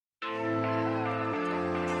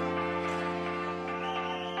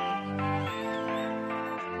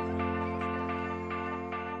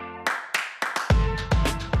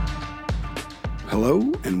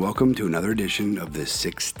Hello, and welcome to another edition of the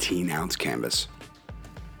 16-ounce canvas,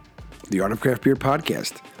 the Art of Craft Beer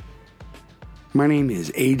podcast. My name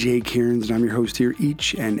is AJ Cairns, and I'm your host here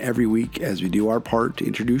each and every week as we do our part to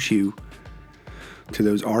introduce you to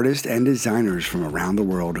those artists and designers from around the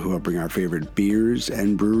world who help bring our favorite beers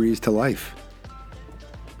and breweries to life.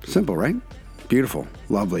 Simple, right? Beautiful,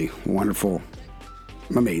 lovely, wonderful,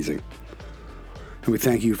 amazing. And we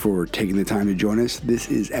thank you for taking the time to join us. This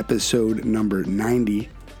is episode number 90.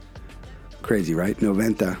 Crazy, right?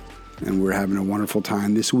 Noventa. And we're having a wonderful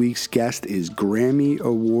time. This week's guest is Grammy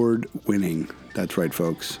Award winning. That's right,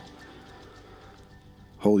 folks.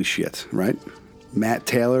 Holy shit, right? Matt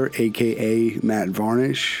Taylor, a.k.a. Matt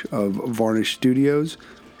Varnish of Varnish Studios.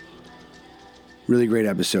 Really great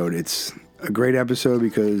episode. It's a great episode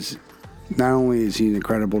because not only is he an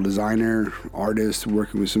incredible designer, artist,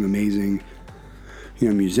 working with some amazing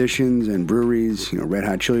musicians and breweries, Red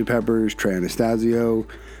Hot Chili Peppers, Trey Anastasio.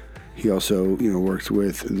 He also, worked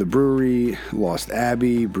with the Bruery, Lost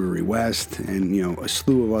Abbey, Brouwerij West, and, a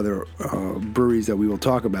slew of other breweries that we will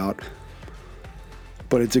talk about.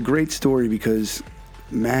 But it's a great story because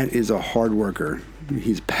Matt is a hard worker.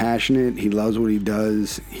 He's passionate. He loves what he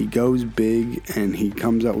does. He goes big, and he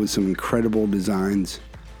comes up with some incredible designs.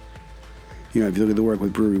 If you look at the work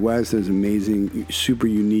with Brouwerij West, there's amazing, super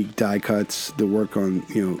unique die cuts. The work on,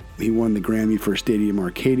 he won the Grammy for Stadium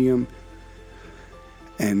Arcadium.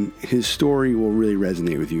 And his story will really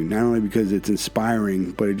resonate with you, not only because it's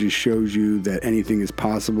inspiring, but it just shows you that anything is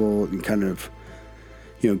possible and kind of,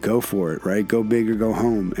 go for it, right? Go big or go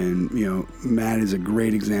home. And, Matt is a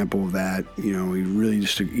great example of that. He's really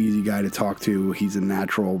just an easy guy to talk to. He's a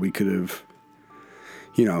natural. We could have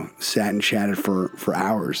sat and chatted for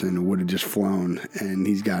hours and it would have just flown. And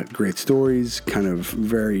he's got great stories, kind of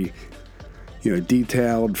very,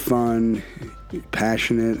 detailed, fun,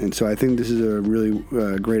 passionate. And so I think this is a really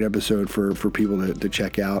great episode for people to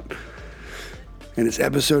check out. And it's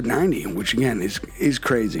episode 90, which again is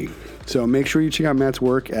crazy. So make sure you check out Matt's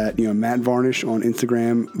work at, Matt Varnish on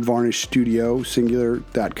Instagram, Varnish Studio,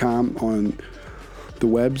 singular.com on the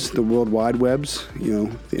webs, the world wide webs,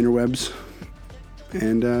 the interwebs.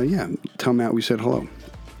 And, tell Matt we said hello.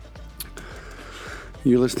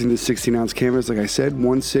 You're listening to 16-ounce canvas. Like I said,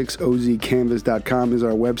 16ozcanvas.com is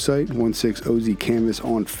our website. 16ozcanvas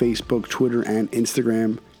on Facebook, Twitter, and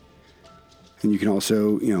Instagram. And you can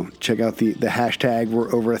also, check out the hashtag.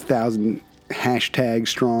 We're over 1,000 hashtags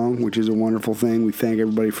strong, which is a wonderful thing. We thank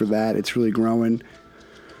everybody for that. It's really growing.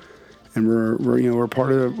 And we're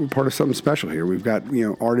part of something special here. We've got,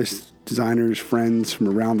 artists, designers, friends from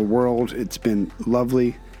around the world. It's been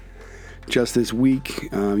lovely. Just this week,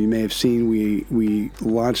 you may have seen we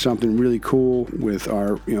launched something really cool with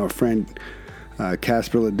our friend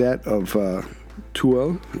Casper Ledet of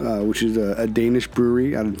Tuel, which is a Danish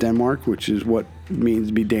brewery out of Denmark, which is what it means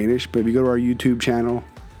to be Danish. But if you go to our YouTube channel,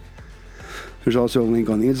 there's also a link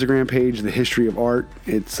on the Instagram page, The History of Art.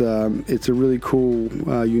 It's a really cool,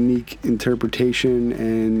 unique interpretation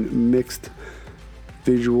and mixed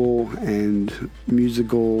visual and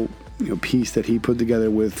musical piece that he put together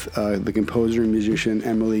with the composer and musician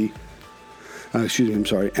Emil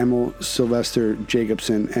Sylvester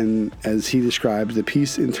Jacobson. And as he describes, the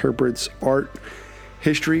piece interprets art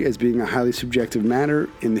history as being a highly subjective matter.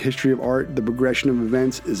 In the history of art, the progression of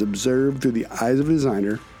events is observed through the eyes of a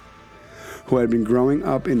designer who had been growing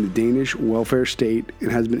up in the Danish welfare state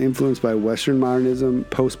and has been influenced by Western modernism,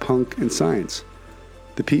 post-punk, and science.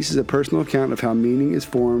 The piece is a personal account of how meaning is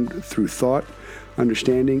formed through thought,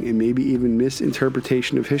 understanding, and maybe even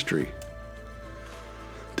misinterpretation of history.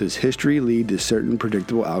 Does history lead to certain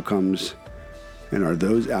predictable outcomes, and are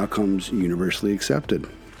those outcomes universally accepted?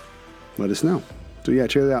 Let us know. So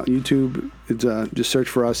check it out. YouTube, it's just search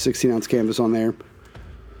for us, 16-ounce canvas on there.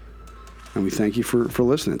 And we thank you for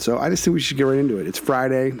listening. So I just think we should get right into it. It's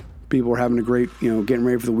Friday. People are having a great, getting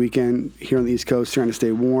ready for the weekend here on the East Coast, trying to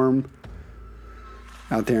stay warm.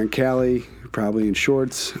 Out there in Cali, probably in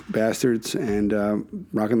shorts, bastards, and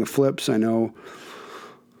rocking the flips. I know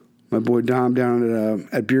my boy Dom down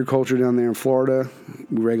at Beer Culture down there in Florida.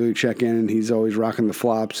 We regularly check in, and he's always rocking the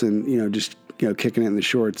flops and, just kicking it in the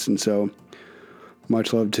shorts. And so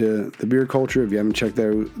much love to the Beer Culture. If you haven't checked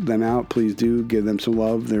them out, please do. Give them some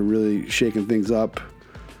love. They're really shaking things up,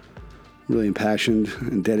 really impassioned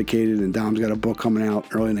and dedicated. And Dom's got a book coming out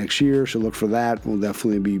early next year, so look for that. We'll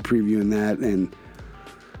definitely be previewing that and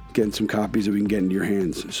getting some copies that we can get into your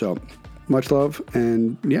hands. So much love.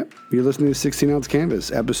 And you're listening to 16-ounce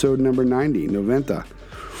canvas, episode number 90, Noventa.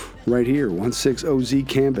 right here, 16OZ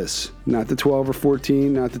canvas. Not the 12 or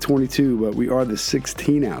 14, not the 22, but we are the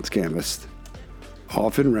 16-ounce canvas.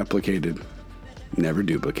 Often replicated. never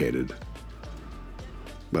duplicated.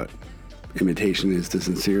 But imitation is the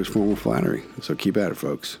sincerest form of flattery. So keep at it,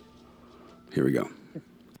 folks. Here we go.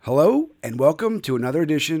 Hello, and welcome to another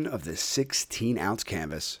edition of the 16-ounce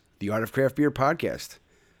Canvas, the Art of Craft Beer podcast.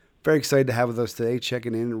 Very excited to have with us today,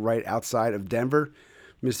 checking in right outside of Denver,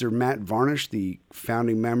 Mr. Matt Varnish, the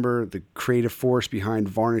founding member, the creative force behind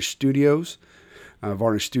Varnish Studios.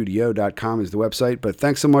 VarnishStudio.com is the website. But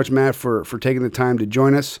thanks so much, Matt, for taking the time to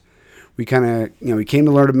join us. We kind of, we came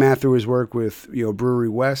to learn of Matt through his work with, Brouwerij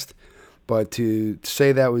West, but to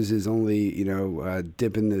say that was his only,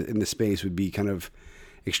 dip in the space would be kind of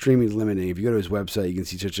extremely limiting. If you go to his website, you can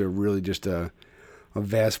see such a really just a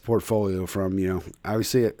vast portfolio from,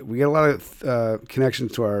 obviously we get a lot of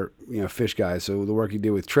connections to our, Phish guys. So the work he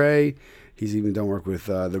did with Trey, he's even done work with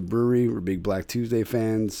the Bruery. We're big Black Tuesday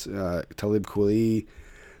fans, Talib Kweli,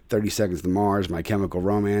 30 Seconds to Mars, My Chemical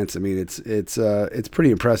Romance. I mean, it's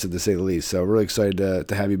pretty impressive to say the least. So really excited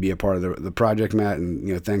to have you be a part of the project, Matt,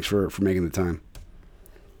 and thanks for making the time.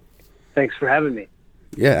 Thanks for having me.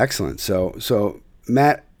 Yeah, excellent. So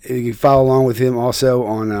Matt, you can follow along with him also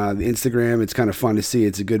on the Instagram. It's kind of fun to see.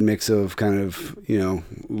 It's a good mix of kind of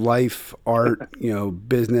life, art,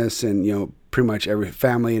 business, and pretty much every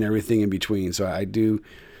family and everything in between. So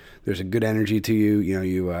there's a good energy to you.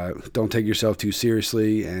 You don't take yourself too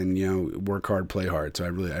seriously, and work hard, play hard. So I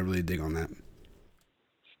really dig on that.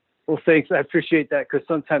 Well, thanks. I appreciate that, because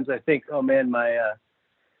sometimes I think, oh man, my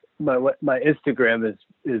Instagram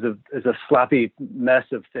is a sloppy mess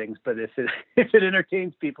of things. But if it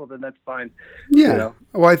entertains people, then that's fine. Yeah.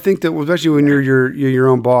 Well, I think that especially when you're your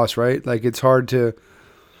own boss, right? Like it's hard to.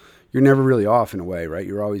 You're never really off in a way, right?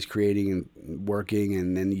 You're always creating and working,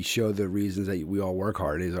 and then you show the reasons that we all work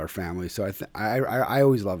hard is our family. So I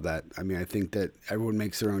always love that. I mean, I think that everyone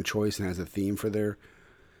makes their own choice and has a theme for their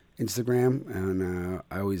Instagram, and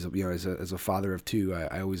I always, as a father of two,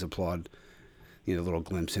 I always applaud, a little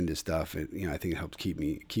glimpse into stuff. I think it helps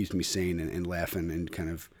keeps me sane and laughing and kind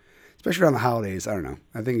of, especially around the holidays. I don't know.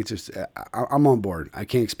 I think it's just I'm on board. I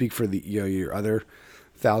can't speak for the your other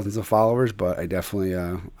thousands of followers, but I definitely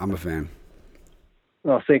I'm a fan.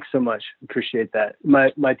 Well, thanks so much. Appreciate that.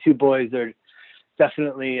 My two boys are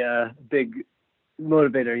definitely a big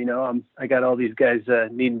motivator. I got all these guys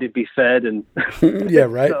needing to be fed, and yeah,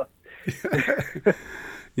 right.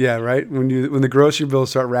 Yeah, right. When the grocery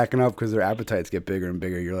bills start racking up because their appetites get bigger and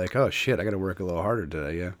bigger, you're like, oh shit, I got to work a little harder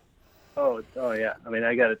today. Yeah. Oh yeah. I mean,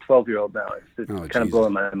 I got a 12-year-old now. It's kind of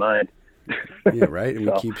blowing my mind. Yeah, right. And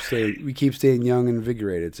we keep staying young and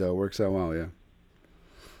invigorated, so it works out well. Yeah.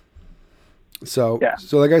 So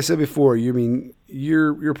like I said before,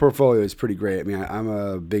 your portfolio is pretty great. I mean, I'm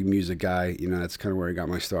a big music guy. That's kind of where I got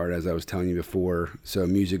my start, as I was telling you before. So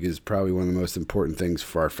music is probably one of the most important things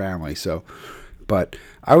for our family. So, but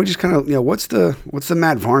I would just kind of, what's the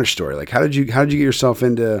Matt Varnish story? Like, how did you get yourself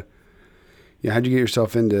into? How'd you get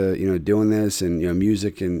yourself into, doing this and,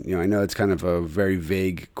 music? And, I know it's kind of a very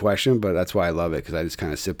vague question, but that's why I love it. Cause I just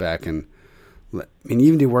kind of sit back and you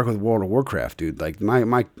even do work with World of Warcraft, dude. Like my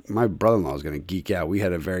brother-in-law is going to geek out. We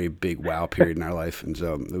had a very big WoW period in our life. And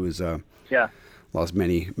so it was, lost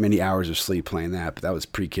many, many hours of sleep playing that, but that was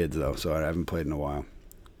pre-kids though. So I haven't played in a while.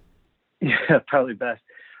 Yeah, probably best.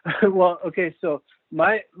 Well, okay. So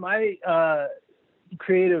my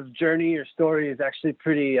creative journey or story is actually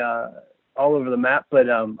pretty, all over the map, but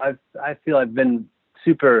I feel I've been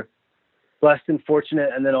super blessed and fortunate.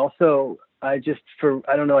 And then also I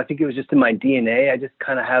don't know, I think it was just in my DNA. I just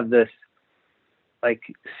kind of have this like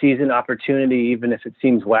season opportunity, even if it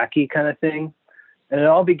seems wacky kind of thing. And it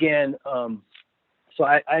all began. So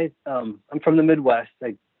I'm from the Midwest.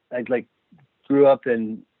 I like grew up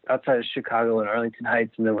outside of Chicago in Arlington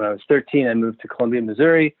Heights. And then when I was 13, I moved to Columbia,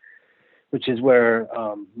 Missouri, which is where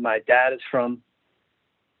my dad is from.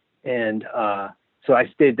 And so I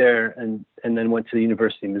stayed there and then went to the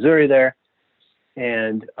University of Missouri there.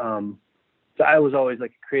 And so I was always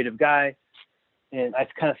like a creative guy. And I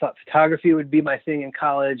kind of thought photography would be my thing in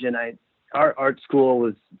college. And our art school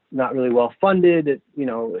was not really well funded.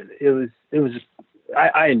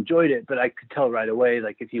 I enjoyed it, but I could tell right away,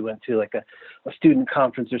 like if you went to like a student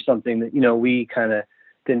conference or something that, we kind of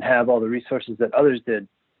didn't have all the resources that others did.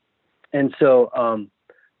 And so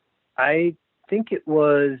I think it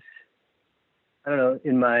was, I don't know,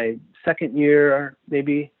 in my second year,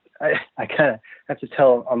 maybe, I kind of have to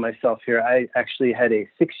tell on myself here. I actually had a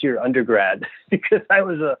 6-year undergrad because I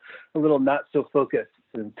was a little not so focused,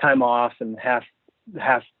 and time off and half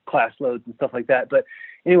class loads and stuff like that. But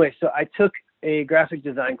anyway, so I took a graphic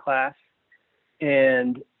design class,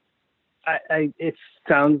 and it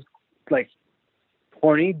sounds like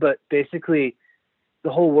corny, but basically the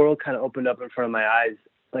whole world kind of opened up in front of my eyes.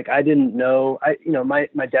 Like I didn't know,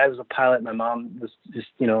 my dad was a pilot. My mom was just,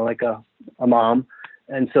 like a mom.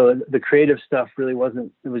 And so the creative stuff really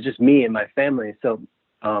wasn't, it was just me and my family. So,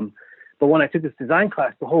 but when I took this design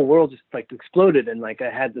class, the whole world just like exploded. And like,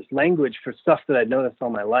 I had this language for stuff that I'd noticed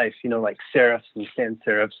all my life, like serifs and sans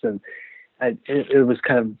serifs. And it was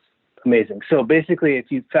kind of amazing. So basically,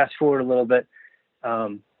 if you fast forward a little bit,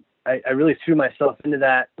 I really threw myself into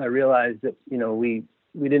that. I realized that,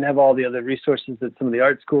 we didn't have all the other resources that some of the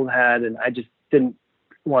art schools had. And I just didn't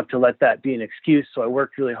want to let that be an excuse. So I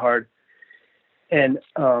worked really hard. And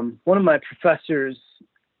one of my professors,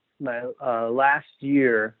 my last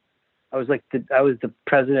year, I was the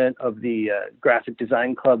president of the graphic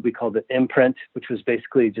design club. We called it Imprint, which was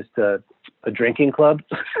basically just a drinking club,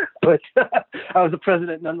 but I was the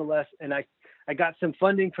president nonetheless. And I got some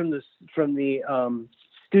funding from the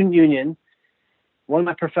student union. One of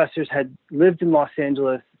my professors had lived in Los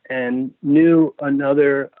Angeles and knew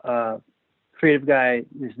another creative guy.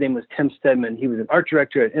 His name was Tim Stedman. He was an art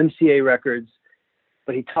director at MCA Records,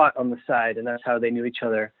 but he taught on the side, and that's how they knew each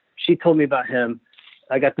other. She told me about him.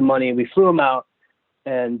 I got the money. We flew him out,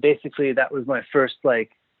 and basically that was my first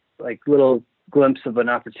like little glimpse of an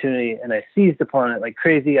opportunity, and I seized upon it like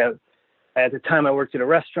crazy. At the time I worked at a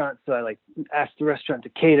restaurant, so I asked the restaurant to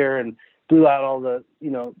cater and blew out all the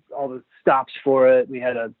stops for it. We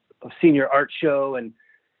had a senior art show, and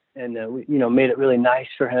we made it really nice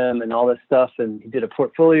for him and all this stuff. And he did a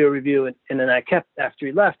portfolio review, and then after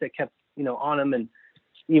he left, I kept on him and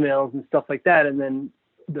emails and stuff like that. And then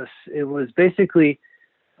it was basically.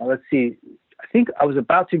 Let's see, I think I was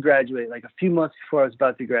about to graduate, like a few months before I was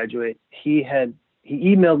about to graduate. He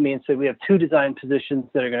emailed me and said, we have 2 design positions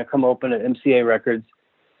that are going to come open at MCA Records.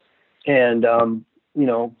 And,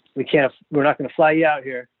 we're not going to fly you out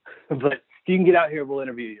here, but if you can get out here, we'll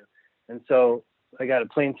interview you. And so I got a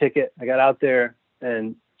plane ticket. I got out there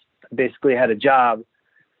and basically had a job.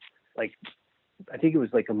 Like, I think it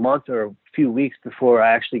was like a month or a few weeks before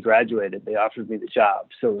I actually graduated. They offered me the job.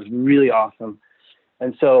 So it was really awesome.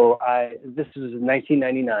 And so this was in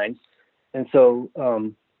 1999. And so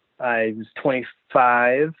I was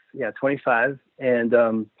 25,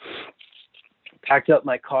 and packed up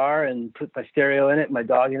my car and put my stereo in it, my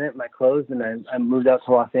dog in it, my clothes, and I moved out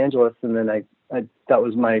to Los Angeles. And then that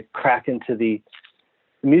was my crack into the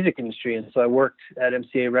music industry. And so I worked at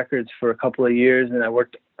MCA Records for a couple of years, and I was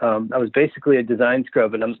basically a design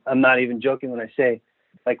scrub. And I'm not even joking when I say,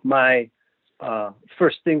 like, my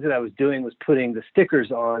first things that I was doing was putting the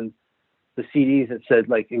stickers on the CDs that said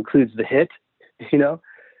like includes the hit, and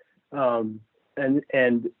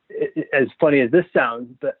as funny as this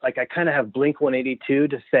sounds, but like I kind of have Blink 182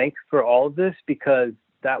 to thank for all of this, because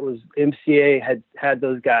that was MCA had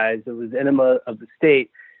those guys. It was Enema of the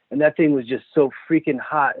State, and that thing was just so freaking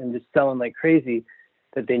hot and just selling like crazy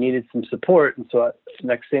that they needed some support. And so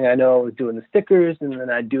next thing I know, I was doing the stickers, and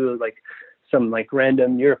then I'd do like some like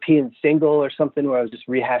random European single or something where I was just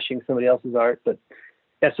rehashing somebody else's art. But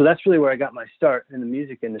yeah, so that's really where I got my start in the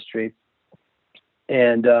music industry.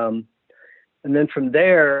 And then from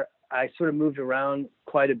there, I sort of moved around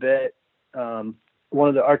quite a bit. One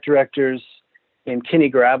of the art directors named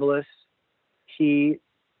Kenny Gravelis, he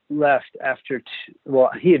left after,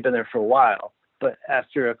 he had been there for a while, but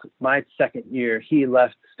after my second year, he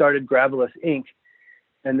left, started Gravelis Inc.,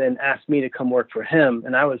 and then asked me to come work for him.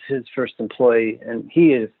 And I was his first employee. And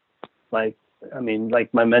he is like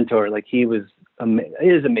my mentor. Like he is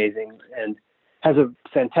amazing and has a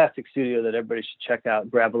fantastic studio that everybody should check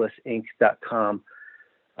out, gravelisinc.com.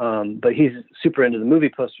 But he's super into the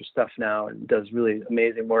movie poster stuff now and does really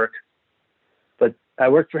amazing work. But I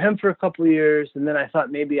worked for him for a couple of years, and then I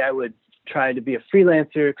thought maybe I would try to be a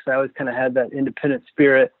freelancer, because I always kind of had that independent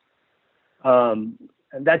spirit.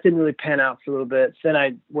 And that didn't really pan out for a little bit. Then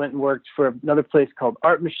I went and worked for another place called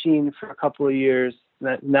Art Machine for a couple of years.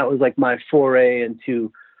 And that was like my foray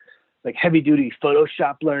into like heavy duty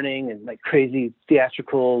Photoshop learning and like crazy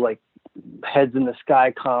theatrical, like heads in the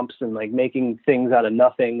sky comps and like making things out of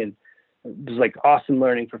nothing. And it was like awesome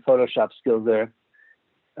learning for Photoshop skills there.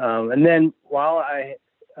 And then while I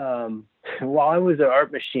was at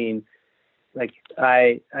Art Machine, like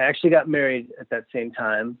I actually got married at that same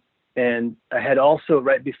time. And I had also,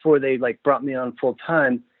 right before they like brought me on full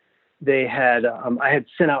time, they had, I had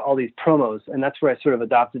sent out all these promos, and that's where I sort of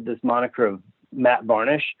adopted this moniker of Matt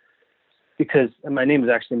Varnish, because my name is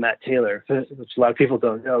actually Matt Taylor, which a lot of people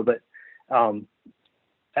don't know, but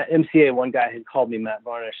at MCA, one guy had called me Matt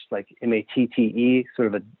Varnish, like Matte, sort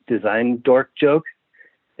of a design dork joke.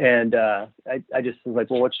 And I just was like,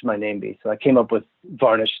 well, what should my name be? So I came up with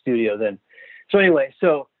Varnish Studio then. So anyway,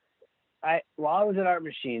 so while I was at Art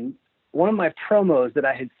Machine, one of my promos that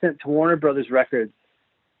I had sent to Warner Brothers Records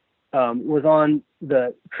was on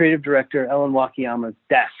the creative director Ellen Wakayama's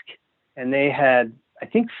desk, and they had, I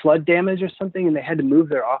think, flood damage or something, and they had to move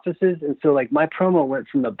their offices, and so like my promo went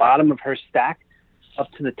from the bottom of her stack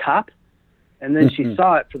up to the top, and then she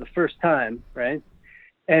saw it for the first time, right?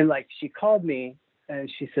 And like she called me and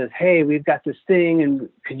she says, "Hey, we've got this thing, and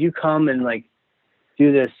could you come and like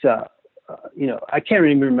do this?" I can't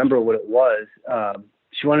even remember what it was.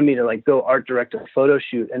 She wanted me to like go art direct a photo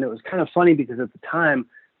shoot, and it was kind of funny because at the time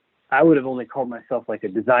I would have only called myself like a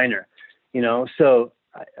designer, So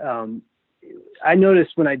I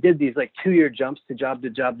noticed when I did these like 2-year jumps to job to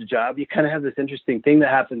job to job, you kind of have this interesting thing that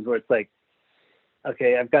happens where it's like,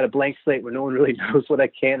 okay, I've got a blank slate where no one really knows what I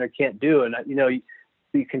can or can't do, and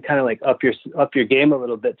you can kind of like up your game a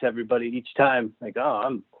little bit to everybody each time. Like,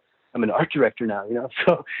 oh, I'm an art director now,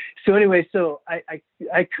 So anyway, so I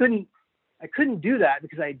couldn't do that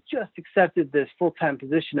because I just accepted this full-time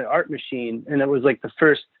position at Art Machine, and it was like the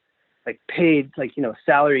first like paid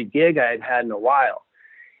salary gig I had in a while,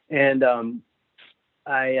 and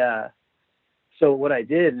so what I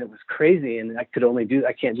did, and it was crazy, and I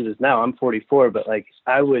can't do this now. I'm 44, but like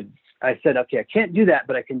I said, okay, I can't do that,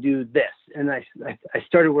 but I can do this. And I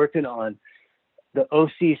started working on the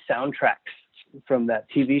OC soundtracks from that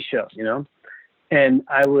TV show, and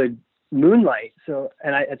I would moonlight. So,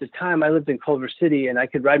 and at the time I lived in Culver City, and I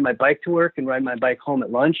could ride my bike to work and ride my bike home at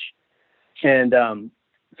lunch, and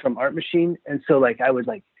from Art Machine. And so like I would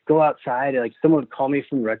like go outside, and like someone would call me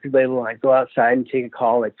from the record label, and I'd go outside and take a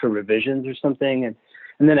call like for revisions or something, and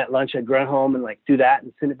then at lunch I'd run home and like do that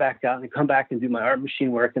and send it back out and come back and do my Art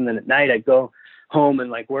Machine work, and then at night I'd go home and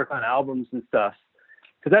like work on albums and stuff,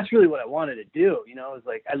 because that's really what I wanted to do. It was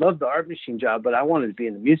like I loved the Art Machine job, but I wanted to be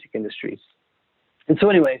in the music industry. And so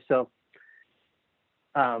anyway,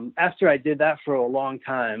 after I did that for a long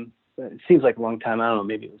time, it seems like a long time, I don't know,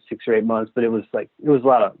 maybe it was 6 or 8 months, but it was a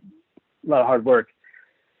lot of hard work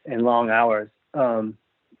and long hours.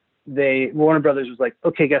 Warner Brothers was like,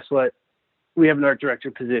 okay, guess what? We have an art director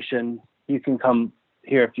position. You can come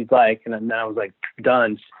here if you'd like. And then I was like,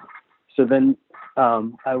 done. So then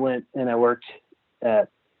I went and I worked at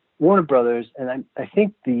Warner Brothers, and I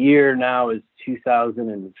think the year now is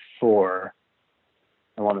 2004.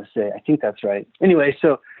 I want to say, I think that's right. Anyway,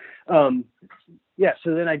 so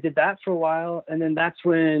so then I did that for a while, and then that's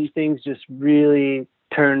when things just really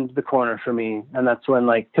turned the corner for me. And that's when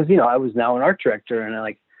because I was now an art director, and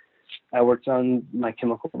I worked on My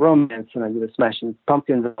Chemical Romance, and I did a Smashing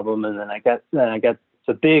Pumpkins album, and then I got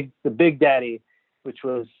the Big Daddy, which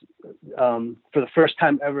was for the first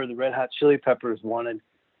time ever, the Red Hot Chili Peppers wanted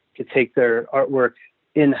to take their artwork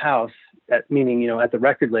in-house, meaning at the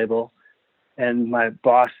record label, and my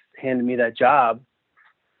boss handed me that job,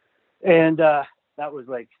 and that was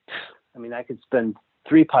I could spend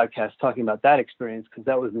 3 podcasts talking about that experience because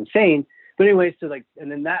that was insane. But anyway,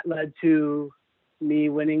 and then that led to me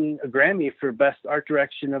winning a Grammy for Best Art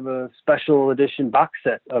Direction of a special edition box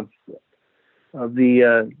set of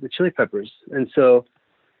the Chili Peppers. And so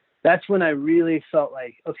that's when I really felt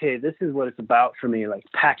like, okay, this is what it's about for me, like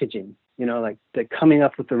packaging, like coming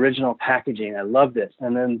up with original packaging. I loved it.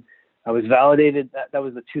 And then I was validated. That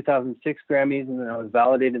was the 2006 Grammys, and then I was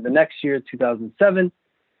validated the next year, 2007.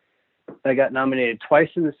 I got nominated twice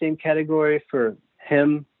in the same category for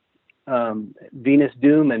Him, Venus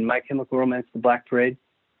Doom, and My Chemical Romance, The Black Parade.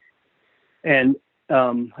 And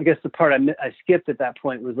I guess the part I skipped at that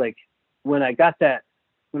point was when I got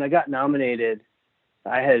nominated,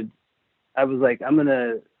 I was like, I'm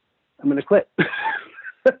gonna quit.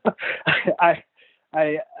 I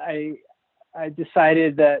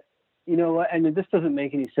decided that, and this doesn't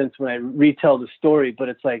make any sense when I retell the story, but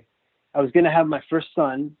it's like I was going to have my first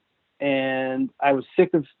son, and I was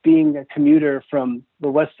sick of being a commuter from the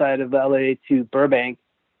west side of LA to Burbank,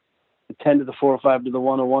 the 10 to the 405 to the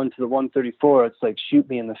 101 to the 134. It's like, shoot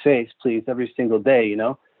me in the face, please, every single day,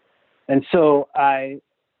 And so I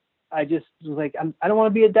just was like, I don't want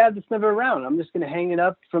to be a dad that's never around. I'm just going to hang it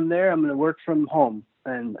up from there. I'm going to work from home.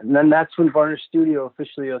 And then that's when Varnish Studio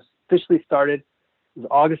officially started. It was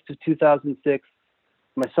August of 2006.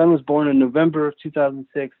 My son was born in November of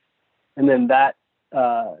 2006. And then that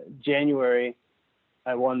January,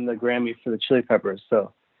 I won the Grammy for the Chili Peppers.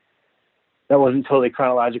 So that wasn't totally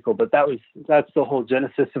chronological, but that's the whole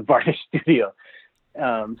genesis of Varnish Studio.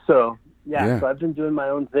 So I've been doing my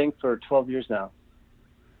own thing for 12 years now.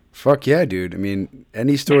 Fuck yeah, dude. I mean,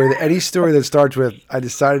 any story that starts with I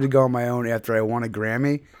decided to go on my own after I won a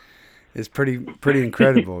Grammy is pretty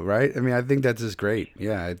incredible, right? I mean, I think that's just great.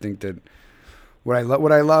 Yeah, I think that what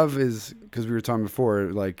I love is, because we were talking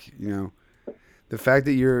before, The fact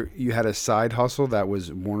that you had a side hustle that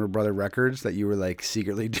was Warner Brother Records that you were like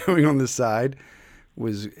secretly doing on the side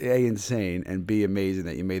was A, insane, and B, amazing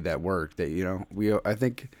that you made that work. That, you know, I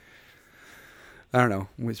think, I don't know,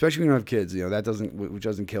 especially when you don't have kids, you know, that which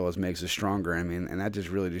doesn't kill us, makes us stronger. I mean, and that just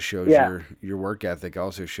really just shows your work ethic.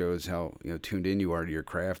 Also shows how, you know, tuned in you are to your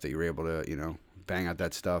craft, that you're able to, you know, bang out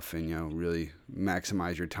that stuff and, you know, really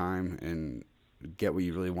maximize your time and get what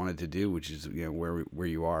you really wanted to do, which is, you know, where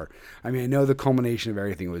you are. I mean, I know the culmination of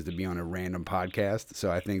everything was to be on a random podcast, so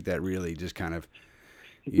I think that really just kind of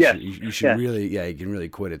you should really, you can really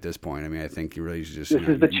quit at this point. I mean, I think you really should just, this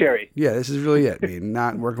is the cherry. Yeah, this is really it. I mean,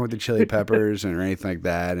 not working with the Chili Peppers or anything like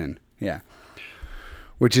that, and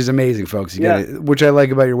which is amazing, folks. Which I like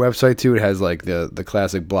about your website too. It has like the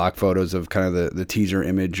classic block photos of kind of the teaser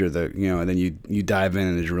image or the, you know, and then you dive in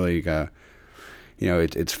and there's really you know,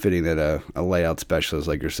 it's fitting that a layout specialist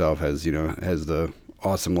like yourself has the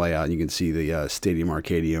awesome layout. And you can see the Stadium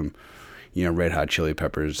Arcadium, you know, Red Hot Chili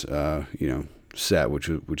Peppers, you know, set, which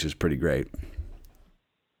is pretty great.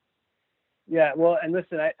 Yeah, well, and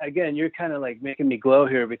listen, again, you're kind of like making me glow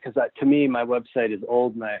here because to me, my website is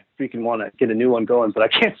old and I freaking want to get a new one going, but I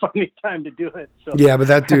can't find any time to do it. So. Yeah, but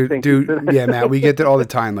that dude, yeah, Matt, we get that all the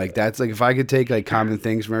time. Like, that's like, if I could take like common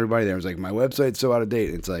things from everybody, there was like, my website's so out of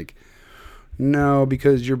date. It's like, no,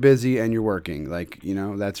 because you're busy and you're working. Like, you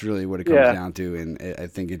know, that's really what it comes down to. And I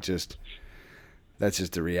think that's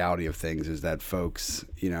just the reality of things, is that folks,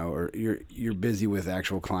 you know, or you're busy with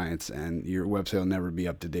actual clients and your website will never be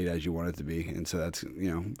up to date as you want it to be. And so that's,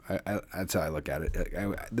 you know, that's how I look at it.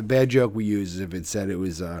 The bad joke we use is if it said it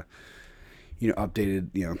was, you know, updated,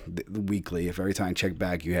 you know, the weekly. If every time I check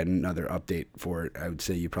back you had another update for it, I would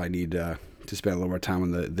say you probably need to spend a little more time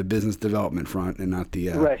on the business development front and not the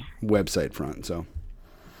website front. So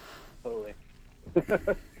totally.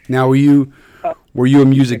 Now, were you a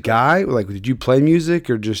music guy? Like, did you play music,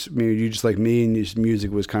 or just maybe you just like me and just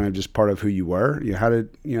music was kind of just part of who you were? You know,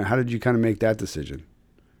 how did you kind of make that decision?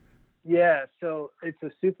 Yeah, so it's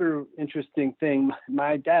a super interesting thing.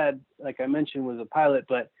 My dad, like I mentioned, was a pilot,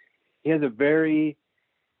 but he has a very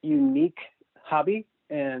unique hobby,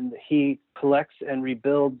 and he collects and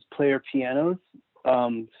rebuilds player pianos.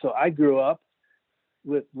 So I grew up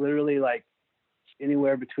with literally like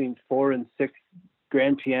anywhere between 4 and 6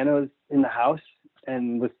 grand pianos in the house,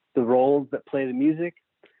 and with the rolls that play the music.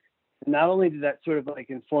 And not only did that sort of like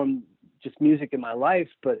inform just music in my life,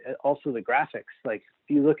 but also the graphics. Like,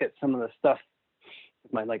 if you look at some of the stuff,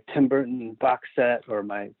 my like Tim Burton box set or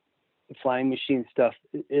my Flying Machine stuff,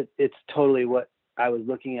 it's totally what I was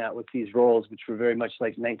looking at with these rolls, which were very much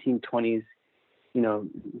like 1920s, you know,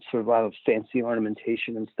 sort of a lot of fancy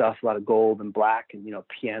ornamentation and stuff, a lot of gold and black and, you know,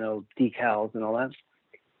 piano decals and all that.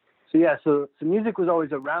 So yeah, so music was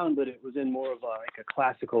always around, but it was in more of a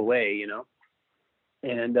classical way, you know.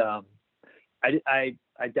 And I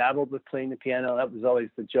dabbled with playing the piano. That was always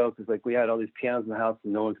the joke. Is like we had all these pianos in the house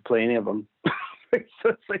and no one could play any of them. So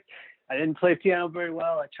it's like I didn't play piano very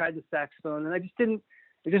well. I tried the saxophone and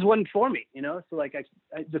it just wasn't for me, you know. So like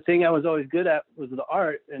the thing I was always good at was the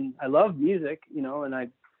art, and I loved music, you know. And I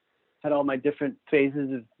had all my different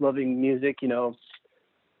phases of loving music, you know,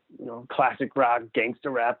 classic rock, gangster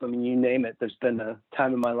rap. I mean, you name it. There's been a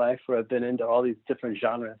time in my life where I've been into all these different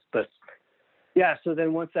genres. But yeah, so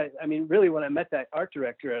then once I mean, really, when I met that art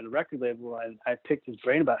director at a record label, I picked his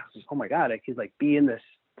brain about it. I was like, oh my God, I could like be in this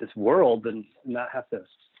world and not have to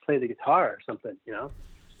play the guitar or something, you know?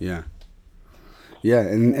 Yeah. Yeah.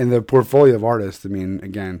 And the portfolio of artists, I mean,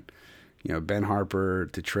 again, you know, Ben Harper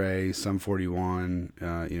to Trey, Sum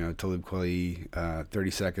 41, you know, Talib Kweli,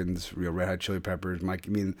 30 Seconds, you know, Red Hot Chili Peppers, Mike.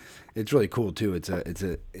 I mean, it's really cool too. It's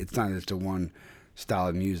not just a one style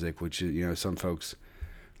of music, which is, you know, some folks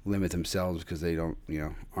limit themselves because they don't, you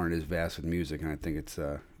know, aren't as vast with music. And I think it's,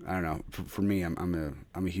 I don't know, for me, I'm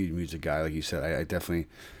a huge music guy. Like you said, I definitely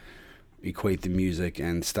equate the music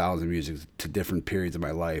and styles of music to different periods of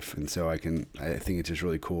my life. And so I think it's just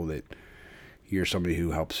really cool that you're somebody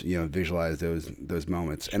who helps, you know, visualize those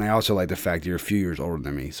moments. And I also like the fact you're a few years older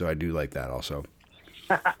than me, so I do like that also.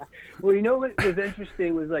 Well, you know what was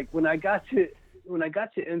interesting was like when I got to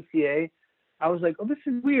MCA, I was like, oh, this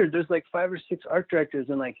is weird. There's like 5 or 6 art directors,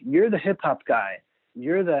 and like you're the hip hop guy,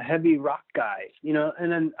 you're the heavy rock guy, you know.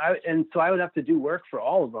 And then so I would have to do work for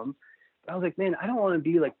all of them. But I was like, man, I don't want to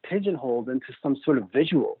be like pigeonholed into some sort of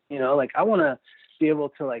visual, you know. Like I want to be able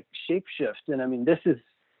to like shapeshift. And I mean, this is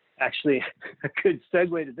actually a good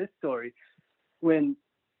segue to this story. When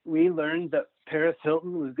we learned that Paris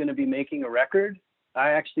Hilton was going to be making a record, I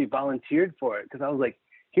actually volunteered for it because I was like,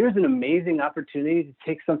 here's an amazing opportunity to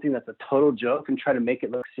take something that's a total joke and try to make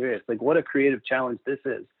it look serious. Like, what a creative challenge this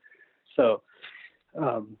is. So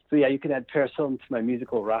So yeah, you can add Paris Hilton to my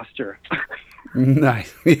musical roster.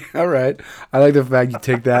 Nice. All right. I like the fact you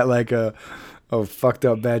take that like a fucked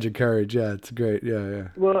up badge of courage. Yeah, it's great. Yeah, yeah.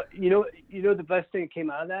 Well, you know, the best thing that came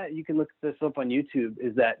out of that, you can look this up on YouTube,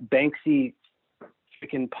 is that Banksy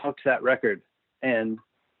freaking punked that record and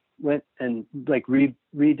went and like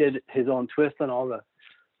redid his own twist on all the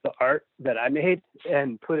art that I made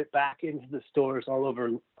and put it back into the stores all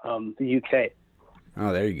over the UK.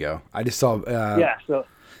 Oh, there you go. I just saw. Yeah. So.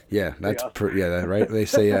 Yeah, that's right. They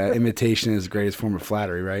say imitation is the greatest form of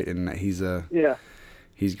flattery, right? And he's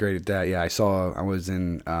he's great at that. Yeah, I was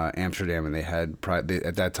in Amsterdam, and they had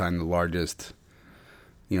at that time the largest,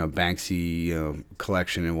 Banksy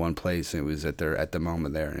collection in one place. And it was at the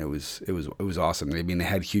MoMA there, and it was awesome. I mean, they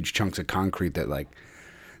had huge chunks of concrete that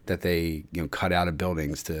they cut out of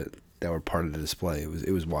buildings that were part of the display.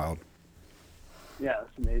 It was wild. Yeah,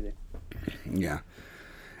 that's amazing. Yeah.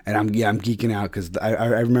 And I'm geeking out because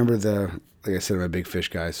I remember like I said, I'm a big Phish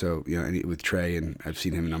guy, so with Trey, and I've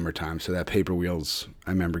seen him a number of times. So that Paper Wheels, I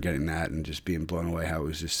remember getting that and just being blown away how it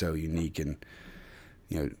was just so unique and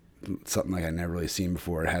something like I'd never really seen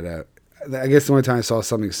before. It had I guess the only time I saw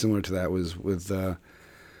something similar to that was with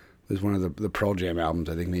was one of the Pearl Jam albums.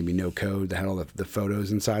 I think maybe No Code. That had all the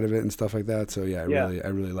photos inside of it and stuff like that. So yeah, I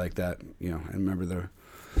really like that. I remember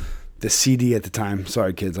the CD at the time.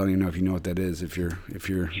 Sorry, kids, I don't even know if you know what that is. If you're,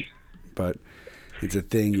 but it's a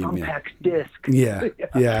thing. Compact disc. Yeah,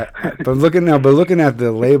 yeah. But looking at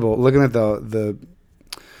the label, looking at the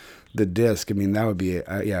disc. I mean, that would be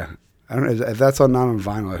yeah. I don't know if that's not on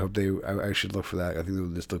vinyl. I hope I should look for that. I think it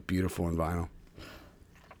would just look beautiful on vinyl.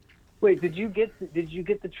 Wait, did you get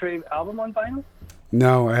the Trey album on vinyl?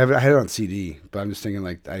 No, I had it on CD. But I'm just thinking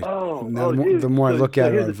like the more I look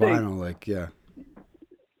at it on vinyl, like yeah.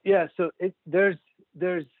 Yeah, so there's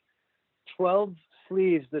 12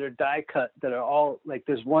 sleeves that are die cut that are all like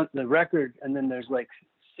there's the record, and then there's like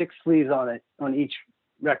 6 sleeves on it on each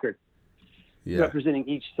record, representing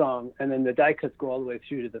each song, and then the die cuts go all the way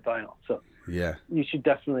through to the vinyl. So yeah, you should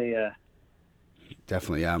definitely yeah.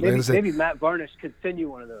 Maybe Matt Varnish could send you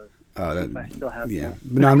one of those. I still have yeah.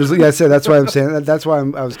 But no, I'm just like I said. That's why I'm saying that's why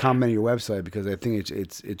I was commenting your website, because I think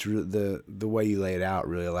it's really, the way you lay it out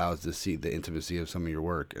really allows to see the intimacy of some of your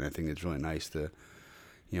work, and I think it's really nice to,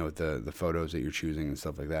 with the photos that you're choosing and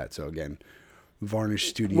stuff like that. So again,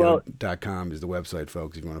 varnishstudio.com is the website,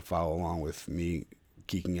 folks, if you want to follow along with me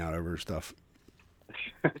geeking out over stuff.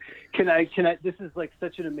 Can I? This is like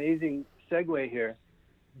such an amazing segue here.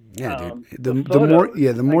 Yeah, dude. The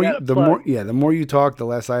more you talk, the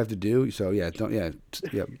less I have to do. So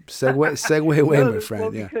segue away, my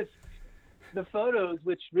friend. Yeah. Because the photos,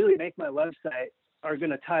 which really make my website, are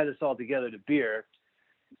going to tie this all together to beer.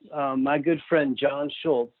 My good friend John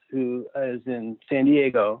Schultz, who is in San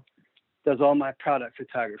Diego, does all my product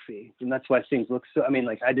photography, and that's why things look so. I mean,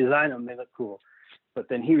 like I design them, they look cool, but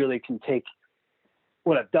then he really can take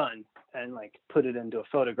what I've done and like put it into a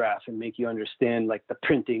photograph and make you understand like the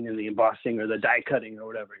printing and the embossing or the die cutting or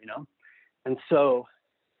whatever, And so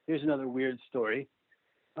here's another weird story.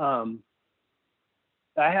 I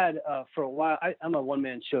had, for a while, I'm a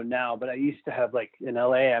one-man show now, but I used to have like in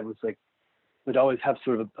LA, I was like, would always have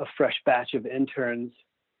sort of a fresh batch of interns,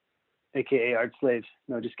 AKA art slaves.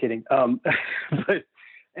 No, just kidding. And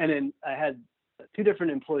then I had 2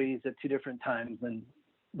 different employees at 2 different times. And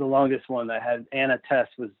the longest one I had, Anna Tess,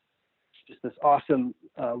 was just this awesome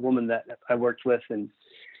woman that I worked with, and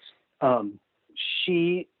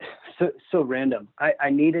she so random.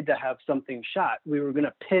 I needed to have something shot. We were going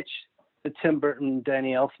to pitch the Tim Burton,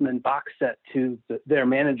 Danny Elfman box set to their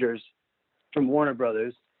managers from Warner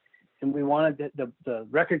Brothers, and we wanted the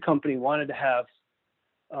record company wanted to have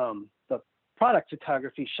the product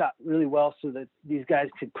photography shot really well so that these guys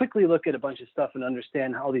could quickly look at a bunch of stuff and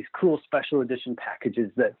understand all these cool special edition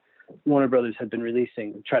packages that Warner Brothers had been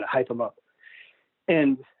releasing and try to hype them up.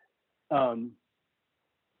 And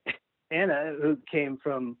Anna, who came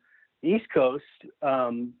from the East Coast,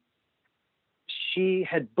 she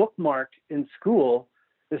had bookmarked in school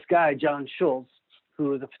this guy, John Schultz, who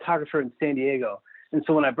was a photographer in San Diego. And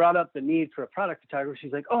so when I brought up the need for a product photographer,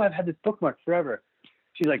 she's like, oh, I've had this bookmark forever.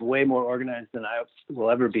 She's like way more organized than I will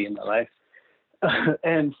ever be in my life.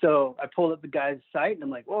 And so I pulled up the guy's site and I'm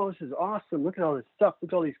like, whoa, this is awesome. Look at all this stuff.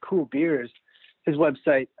 Look at all these cool beers. His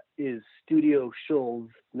website is Studio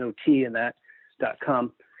Schultz, no T in that,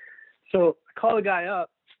 .com. So I call the guy up,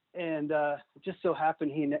 and it just so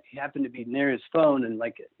happened he happened to be near his phone, and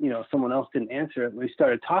like, someone else didn't answer it. And we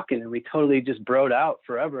started talking, and we totally just broed out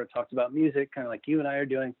forever. Talked about music, kind of like you and I are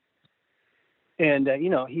doing. And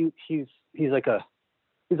he's like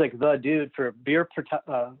the dude for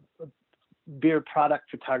beer product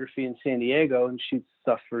photography in San Diego and shoots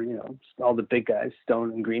stuff for, you know, all the big guys,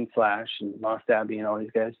 Stone and Green Flash and Lost Abbey and all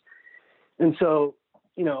these guys. And so,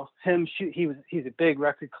 you know, he's a big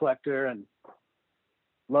record collector and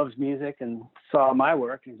loves music, and saw my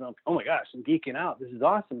work and he's like, oh my gosh, I'm geeking out. This is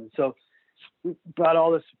awesome. And so we brought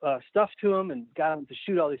all this stuff to him and got him to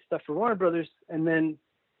shoot all this stuff for Warner Brothers. And then,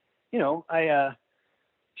 you know, I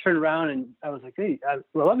turned around and I was like, hey, I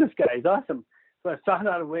love this guy. He's awesome. So I found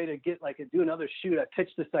out a way to get do another shoot. I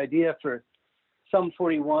pitched this idea for Sum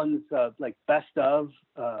 41's like best of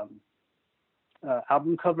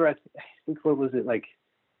album cover. I think, what was it? Like,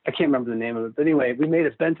 I can't remember the name of it. But anyway, we made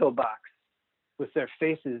a bento box with their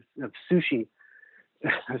faces of sushi.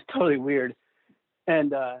 It was totally weird.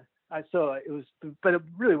 And but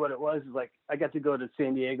really what it was is like, I got to go to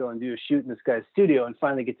San Diego and do a shoot in this guy's studio and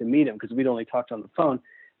finally get to meet him because we'd only talked on the phone.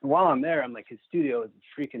 And while I'm there, I'm like, his studio is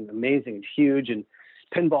freaking amazing. It's huge and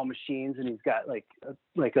pinball machines. And he's got like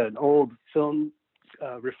an old film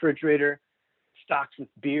refrigerator stocked with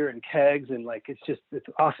beer and kegs. And like, it's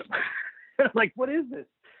awesome. I'm like, what is this?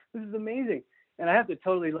 This is amazing. And I have to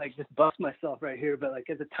totally like just bust myself right here. But like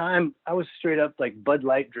at the time I was straight up like Bud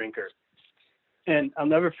Light drinker. And I'll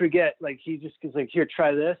never forget, like, he just was like, here,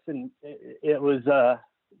 try this. And it was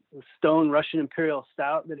Stone Russian Imperial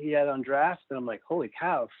Stout that he had on draft. And I'm like, holy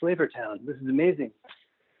cow, Flavor Town. This is amazing.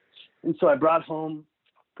 And so I brought home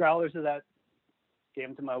growlers of that, gave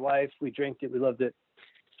them to my wife. We drank it. We loved it.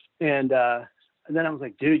 And then I was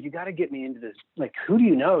like, dude, you got to get me into this. Like, who do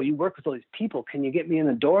you know? You work with all these people. Can you get me in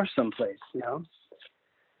the door someplace, you know?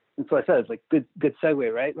 And so I said, it's like, good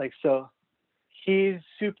segue, right? Like, so he's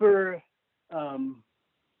super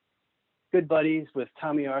good buddies with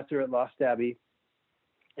Tommy Arthur at Lost Abbey.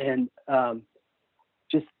 And I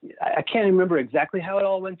can't remember exactly how it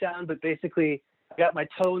all went down, but basically I got my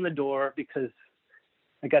toe in the door because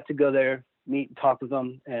I got to go there, meet and talk with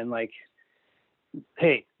them, and like,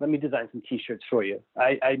 hey, let me design some t-shirts for you.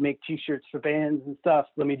 I make t-shirts for bands and stuff.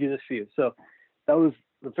 Let me do this for you. So that was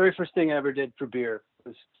the very first thing I ever did for beer,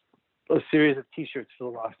 was a series of t-shirts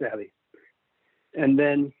for the Lost Abbey. And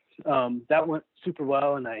then that went super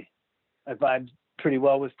well, and I vibed pretty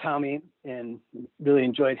well with Tommy and really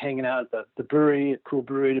enjoyed hanging out at the brewery, a cool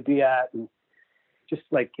brewery to be at, and just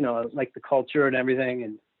like, you know, like the culture and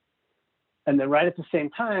everything. And then right at the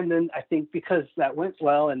same time, then I think because that went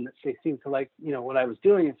well and they seemed to like, you know, what I was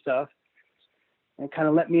doing and stuff, and kind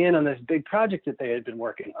of let me in on this big project that they had been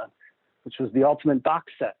working on, which was the Ultimate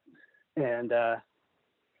box set. And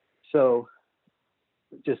so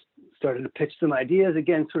just started to pitch some ideas,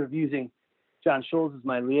 again, sort of using John Scholes as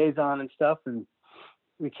my liaison and stuff. And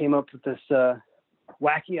we came up with this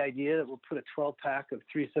wacky idea that we'll put a 12-pack of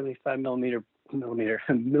 375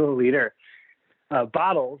 milliliter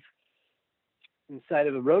bottles inside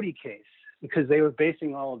of a roadie case, because they were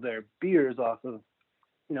basing all of their beers off of,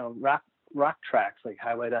 you know, rock tracks like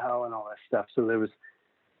Highway to Hell and all that stuff. So there was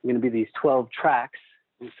going to be these 12 tracks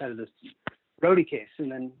inside of this roadie case.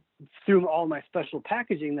 And then through all my special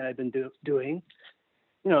packaging that I've been doing,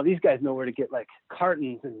 you know, these guys know where to get like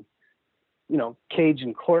cartons and, you know, cage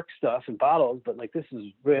and cork stuff and bottles, but like this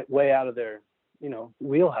is way out of their, you know,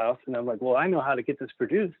 wheelhouse. And I'm like, well, I know how to get this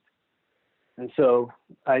produced. And so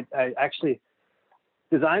I actually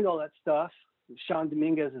designed all that stuff. Sean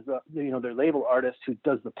Dominguez is you know, their label artist who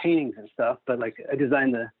does the paintings and stuff, but like I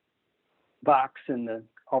designed the box and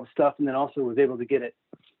all the stuff, and then also was able to get it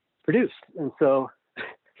produced. And so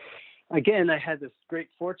again, I had this great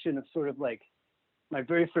fortune of sort of like my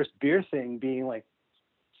very first beer thing being like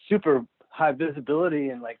super high visibility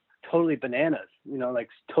and like totally bananas, you know, like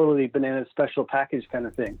totally bananas special package kind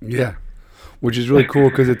of thing. Yeah. Which is really cool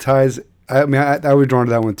because it ties, I mean, I was drawn to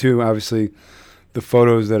that one too. Obviously the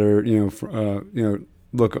photos that are, you know,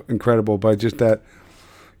 look incredible, but just that,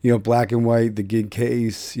 you know, black and white, the gig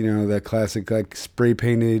case, you know, that classic, like spray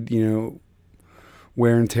painted, you know,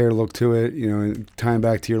 wear and tear look to it, you know, and tying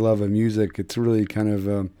back to your love of music. It's really kind of,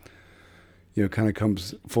 you know, kind of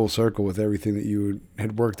comes full circle with everything that you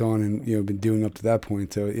had worked on and, you know, been doing up to that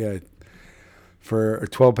point. So yeah, for a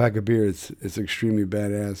 12-pack of beer, it's extremely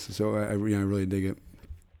badass. So I really dig it.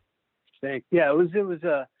 Thanks. Yeah, it was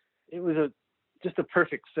just a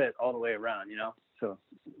perfect fit all the way around, you know. So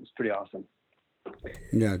it was pretty awesome.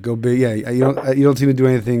 Yeah, go big. Yeah, you don't seem to do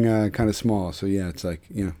anything kind of small. So yeah, it's like,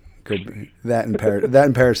 you know, go big. That and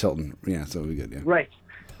Paris Hilton. Yeah, so we good. Yeah. Right.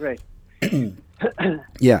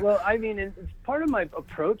 Yeah. Well, I mean, it's part of my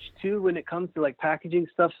approach too when it comes to like packaging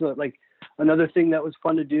stuff. So like another thing that was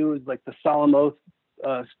fun to do is like the Solemn Oath.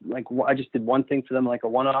 Like I just did one thing for them, like a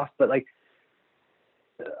one-off. But like,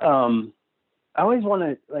 I always want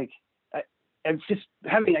to like. and just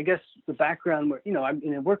having, I guess, the background where,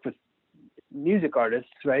 I work with music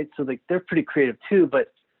artists, right? So like they're pretty creative too,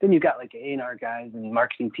 but then you got like A&R guys and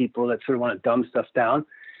marketing people that sort of want to dumb stuff down.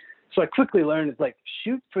 So I quickly learned, it's like,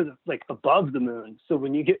 shoot for the, like, above the moon. So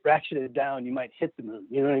when you get ratcheted down, you might hit the moon.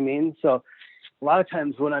 You know what I mean? So a lot of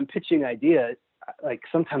times when I'm pitching ideas, like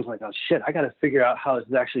sometimes I'm like, oh shit, I got to figure out how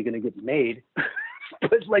it's actually going to get made.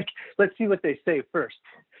 But like, let's see what they say first.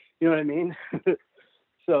 You know what I mean?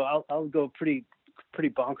 So I'll go pretty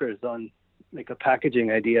bonkers on like a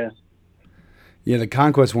packaging idea. Yeah, the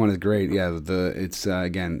Conquest one is great. Yeah, it's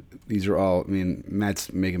again, these are all. I mean,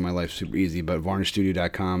 Matt's making my life super easy. But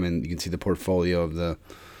varnishstudio.com, and you can see the portfolio of the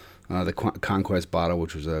Conquest bottle,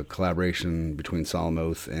 which was a collaboration between Solemn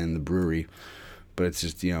Oath and the Bruery. But it's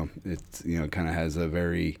just kind of has a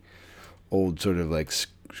very old sort of like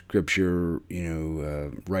scripture,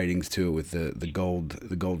 writings to it with the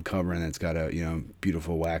gold cover, and it's got a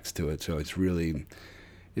beautiful wax to it. So it's really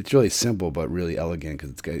simple but really elegant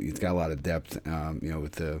because it's got a lot of depth,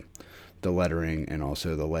 with the lettering and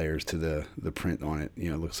also the layers to the print on it.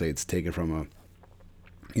 It looks like it's taken from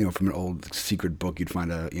from an old secret book you'd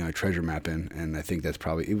find a treasure map in, and I think that's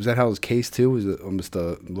probably was that how it was cased too? Was it almost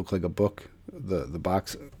look like a book, the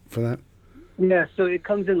box for that? Yeah, so it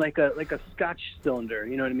comes in like a Scotch cylinder.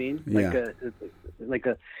 You know what I mean? Yeah.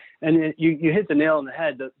 And you hit the nail on the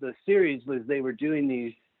head. The series was they were doing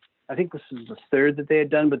these. I think this was the third that they had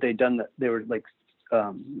done, but they were like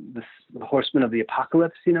the Horsemen of the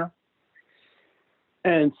Apocalypse,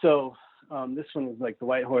 And so this one was like the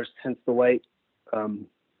white horse, hence the white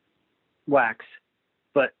wax.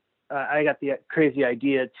 But I got the crazy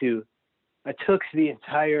idea I took the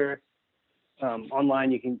entire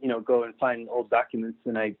online. You can go and find old documents,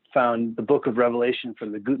 and I found the Book of Revelation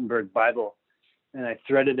from the Gutenberg Bible, and I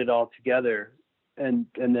threaded it all together, and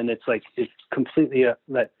then it's completely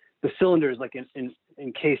the cylinder is like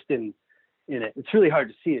encased in it. It's really hard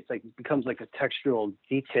to see. It's like, it becomes like a textural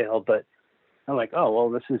detail, but I'm like, oh,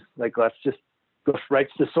 well, this is like, let's just go right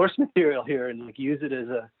to the source material here and like use it as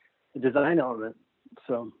a design element.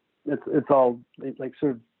 So it's all like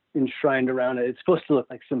sort of enshrined around it. It's supposed to look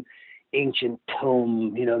like some ancient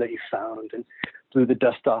tome, that you found and blew the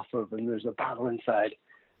dust off of, and there's a bottle inside.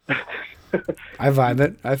 I vibe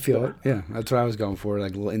it. I feel it. Yeah, that's what I was going for.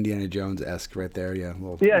 Like a little Indiana Jones-esque right there. Yeah.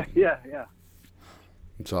 Yeah.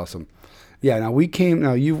 It's awesome. Yeah. Now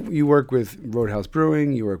you work with Roadhouse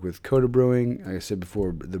Brewing. You work with Coda Brewing. Like I said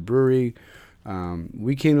before, the Bruery.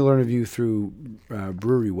 We came to learn of you through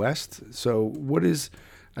Brouwerij West. So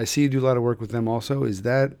I see you do a lot of work with them also. Is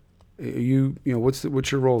that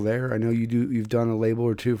what's your role there? I know you've done a label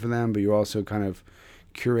or two for them, but you also kind of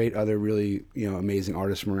curate other really amazing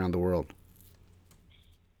artists from around the world.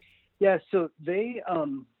 Yeah, so they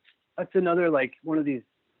that's another like one of these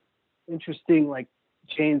interesting like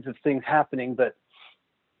chains of things happening. But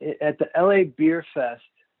at the LA Beer Fest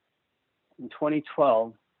in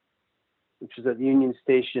 2012, which was at Union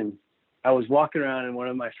Station, I was walking around in one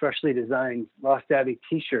of my freshly designed Lost Abbey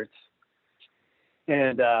t-shirts,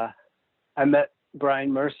 and I met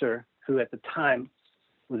Brian Mercer, who at the time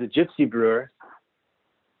was a gypsy brewer.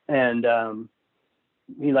 And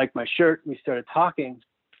he liked my shirt. We started talking,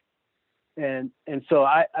 and so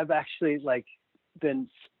I've actually like been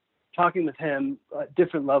talking with him at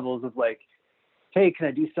different levels of like, hey, can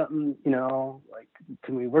I do something? Like,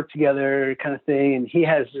 can we work together, kind of thing. And he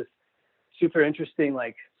has this super interesting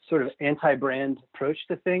like sort of anti-brand approach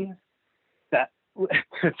to things that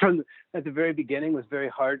at the very beginning was very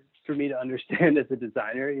hard for me to understand as a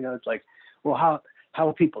designer. It's like, well, how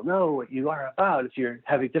will people know what you are about if you're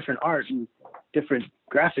having different art and different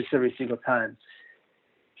graphics every single time?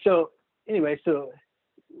 So anyway,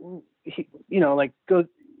 he, like go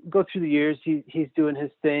through the years, he's doing his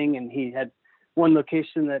thing, and he had one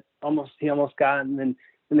location that he almost got, and then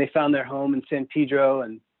they found their home in San Pedro.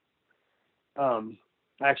 And I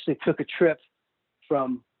actually took a trip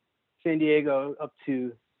from San Diego up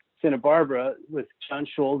to Santa Barbara with John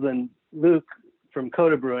Scholes and Luke from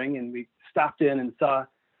Coda Brewing, and we stopped in and saw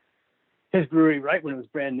his brewery right when it was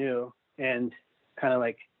brand new, and kind of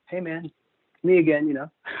like, hey man, me again,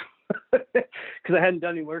 because I hadn't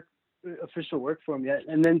done any official work for him yet.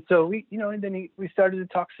 And then so we started to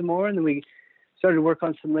talk some more, and then we started to work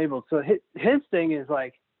on some labels. So his thing is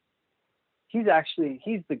like, he's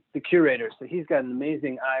the curator, so he's got an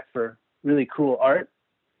amazing eye for really cool art,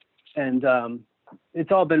 and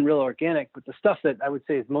it's all been real organic. But the stuff that I would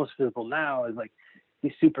say is most visible now is like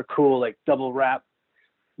these super cool, like double wrap,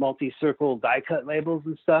 multi-circle die cut labels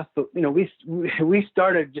and stuff. But we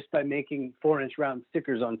started just by making 4-inch round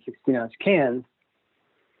stickers on 16-ounce cans,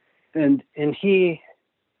 and he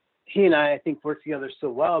he and I think work together so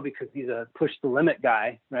well because he's a push the limit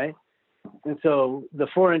guy, right? And so the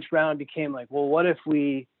 4-inch round became like, well, what if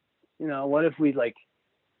we like,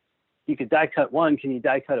 you could die cut one, can you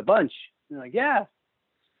die cut a bunch? And like, yeah,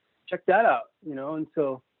 check that out, And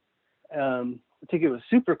so I think it was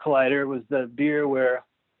Super Collider was the beer where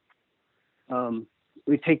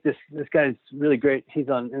we take this guy's really great. He's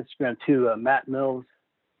on Instagram too, Matt Mills.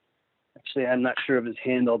 Actually, I'm not sure of his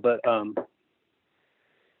handle, but so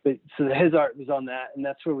his art was on that, and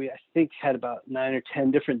that's where we, I think, had about 9 or 10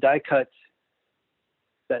 different die cuts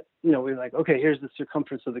that, we were like, okay, here's the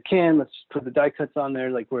circumference of the can. Let's just put the die cuts on there,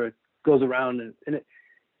 like where it goes around. And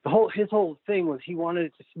his whole thing was he wanted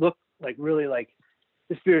it to look like really like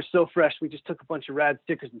this beer is so fresh. We just took a bunch of rad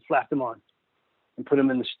stickers and slapped them on and put them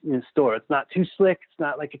in the store. It's not too slick. It's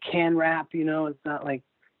not like a can wrap, It's not like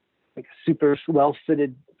a super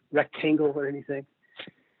well-fitted rectangle or anything,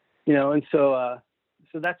 And so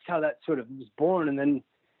that's how that sort of was born. And then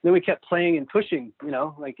we kept playing and pushing,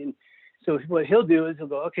 and so what he'll do is he'll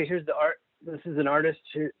go, okay, here's the art. This is an artist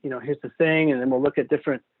here, here's the thing. And then we'll look at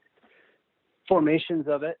different formations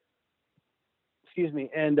of it. Excuse me.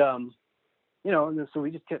 And, and then, so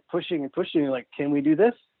we just kept pushing and pushing. Like, can we do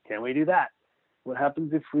this? Can we do that? What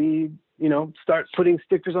happens if we, start putting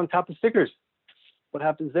stickers on top of stickers? What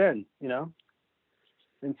happens then,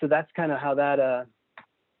 And so that's kind of how that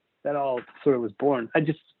all sort of was born. I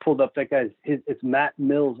just pulled up that guy's, it's Matt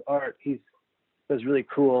Mills art. He does really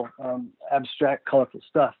cool, abstract, colorful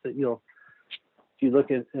stuff that if you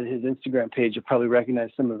look at his Instagram page, you'll probably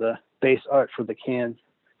recognize some of the base art for the cans.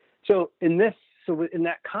 So in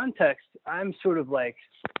that context, I'm sort of like,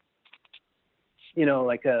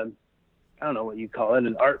 like I don't know what you call it,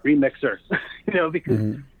 an art remixer,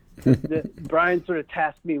 because Brian sort of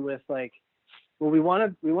tasked me with like, well, we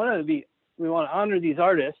want to honor these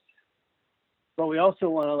artists, but we also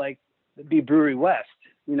want to like be Brouwerij West,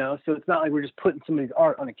 so it's not like we're just putting somebody's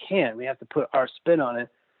art on a can. We have to put our spin on it.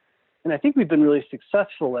 And I think we've been really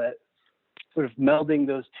successful at sort of melding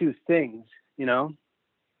those two things, and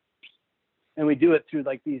we do it through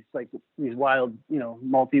these wild,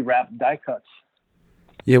 multi-wrap die cuts.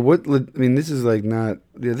 Yeah. This is like not,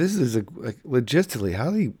 yeah, this is like logistically,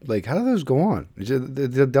 how do those go on?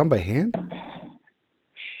 They're done by hand?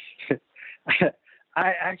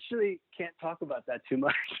 I actually can't talk about that too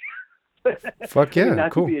much. Fuck yeah,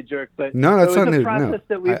 not cool. to be a jerk, but no, that's not new. No,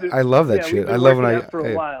 I love that shit. I love when I for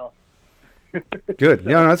a while. Good.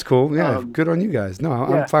 Yeah, no, that's cool. Yeah, good on you guys. No,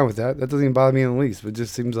 I'm yeah. fine with that. That doesn't even bother me in the least. It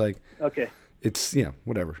just seems like okay. It's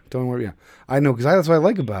whatever. Don't worry. Yeah, I know because that's what I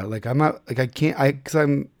like about it. Like I'm not like I can't.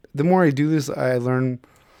 The more I do this, I learn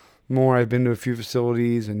more. I've been to a few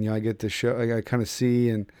facilities, and I get to show. I kind of see,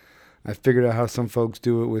 and I figured out how some folks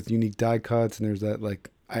do it with unique die cuts, and there's that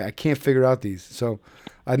like I can't figure out these. So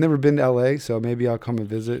I've never been to LA, so maybe I'll come and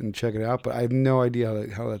visit and check it out. But I have no idea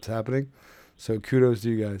how that's happening. So kudos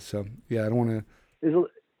to you guys. So yeah, I don't want to.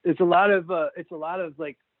 It's a lot of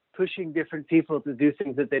like pushing different people to do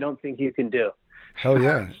things that they don't think you can do. Hell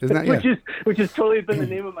yeah, isn't that which has totally been the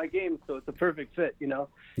name of my game. So it's a perfect fit,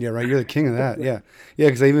 Yeah, right. You're the king of that. Yeah, yeah.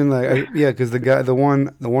 Because I even because the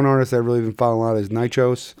one artist I really been following a lot is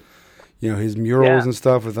Nitros. His murals and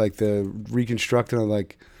stuff with like the reconstructing of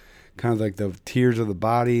like kind of like the tiers of the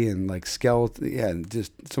body and like skeleton. Yeah, and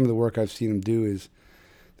just some of the work I've seen him do is.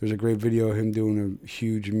 There's a great video of him doing a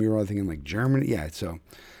huge mural, I think in like Germany. Yeah, so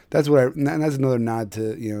that's that's another nod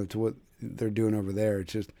to to what they're doing over there.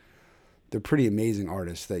 It's just they're pretty amazing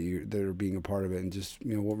artists that are being a part of it, and just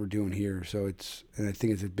what we're doing here. So and I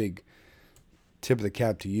think it's a big tip of the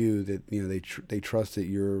cap to you that they trust that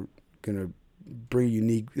you're gonna bring a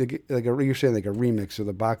unique you're saying like a remix or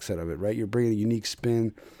the box set of it, right? You're bringing a unique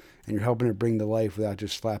spin, and you're helping it bring to life without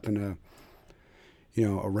just slapping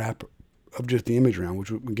a wrap of just the image around, which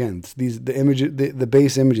again, the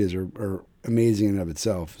base images are amazing in and of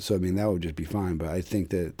itself. So that would just be fine. But I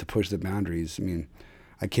think that to push the boundaries,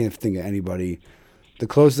 I can't think of anybody. The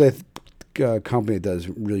closest company that does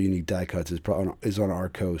really unique die cuts is on our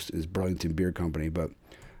coast is Burlington Beer Company. But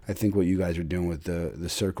I think what you guys are doing with the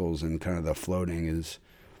circles and kind of the floating is,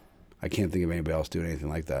 I can't think of anybody else doing anything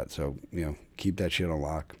like that. So keep that shit on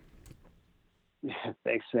lock. Yeah,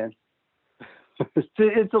 thanks, man.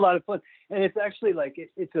 It's a lot of fun, and it's actually like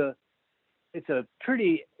it's a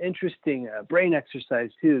pretty interesting brain exercise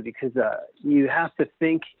too, because you have to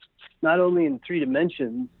think not only in 3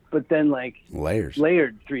 dimensions but then like layered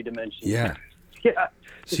 3 dimensions. Yeah. Yeah.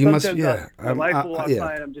 So you must. Yeah. My wife will walk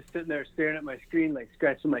by and I'm just sitting there staring at my screen, like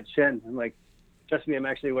scratching my chin. I'm like, trust me, I'm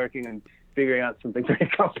actually working on figuring out something very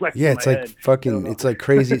complex. Yeah, it's like head. Fucking. It's like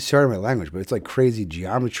crazy. Sorry, my language, but it's like crazy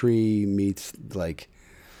geometry meets like.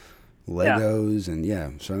 Legos,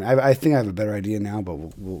 and So I think I have a better idea now, but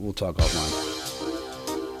we'll talk offline.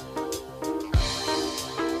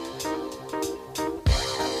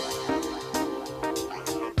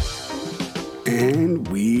 And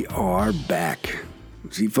we are back.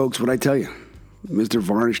 See, folks, what I tell you, Mr.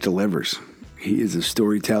 Varnish delivers. He is a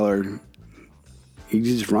storyteller. He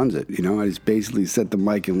just runs it, I just basically set the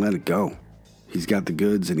mic and let it go. He's got the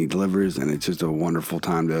goods and he delivers, and it's just a wonderful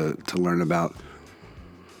time to learn about,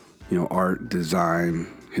 art, design,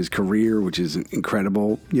 his career, which is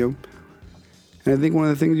incredible, And I think one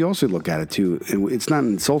of the things you also look at it too, and it's not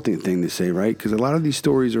an insulting thing to say, right? Because a lot of these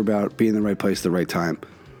stories are about being in the right place at the right time.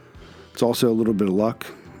 It's also a little bit of luck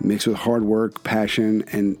mixed with hard work, passion,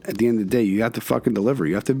 and at the end of the day, you have to fucking deliver.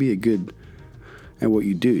 You have to be good at what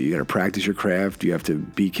you do. You got to practice your craft. You have to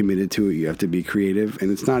be committed to it. You have to be creative, and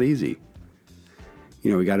it's not easy.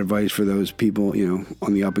 We got advice for those people,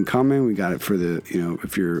 on the up and coming. We got it for the,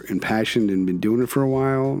 if you're impassioned and been doing it for a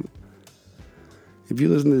while. If you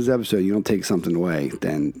listen to this episode, you don't take something away,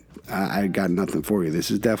 then I got nothing for you. This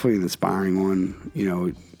is definitely an inspiring one.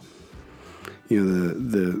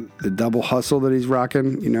 The double hustle that he's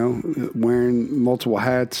rocking, wearing multiple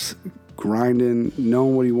hats, grinding,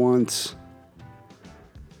 knowing what he wants.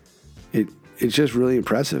 It's just really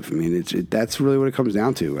impressive. I mean, that's really what it comes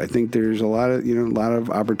down to. I think there's a lot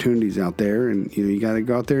of opportunities out there, and you got to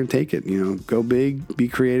go out there and take it. Go big, be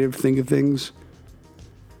creative, think of things,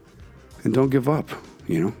 and don't give up.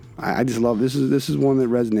 I just love this. Is one that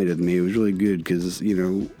resonated with me. It was really good because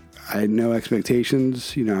I had no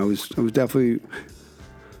expectations. I was definitely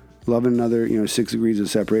loving another 6 degrees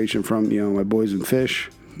of separation from my boys in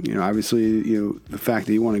Phish. Obviously, the fact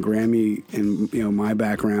that he won a Grammy and, my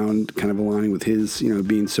background kind of aligning with his,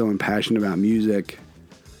 being so impassioned about music.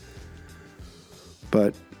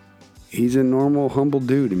 But he's a normal, humble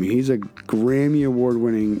dude. I mean, he's a Grammy Award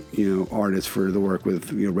winning, artist for the work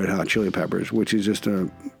with, Red Hot Chili Peppers, which is just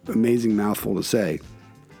an amazing mouthful to say.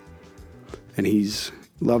 And he's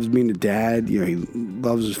loves being a dad. He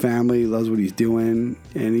loves his family, loves what he's doing.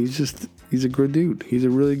 And he's a good dude. He's a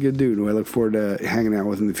really good dude who I look forward to hanging out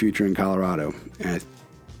with in the future in Colorado. And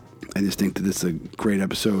I just think that this is a great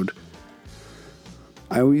episode.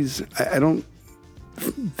 I don't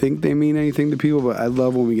think they mean anything to people, but I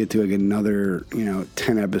love when we get to like another,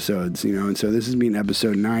 10 episodes, and so this is being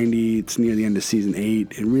episode 90. It's near the end of season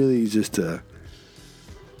 8. It really is just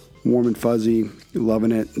warm and fuzzy,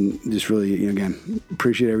 loving it, and just really, again,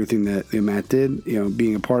 appreciate everything that Matt did,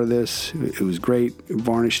 being a part of this. It was great.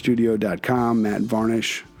 VarnishStudio.com, Matt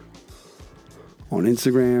Varnish on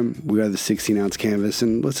Instagram. We got the 16-ounce canvas,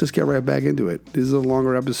 and let's just get right back into it. This is a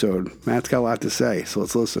longer episode. Matt's got a lot to say, so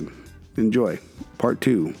let's listen. Enjoy. Part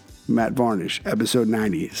 2, Matt Varnish, episode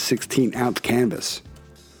 90, 16-ounce canvas.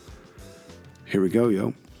 Here we go,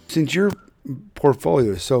 yo. Since your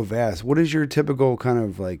portfolio is so vast, what is your typical kind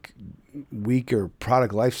of like week or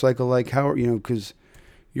product life cycle like? How, because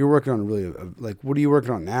you're working on really, what are you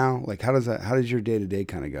working on now? Like, how does your day-to-day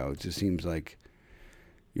kind of go? It just seems like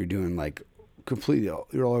you're doing like completely,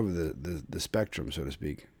 you're all over the spectrum, so to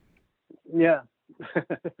speak. Yeah.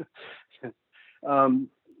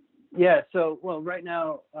 So, well, right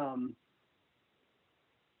now,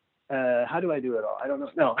 how do I do it all? I don't know.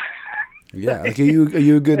 No. Yeah. Like, are you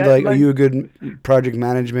a good, are you a good project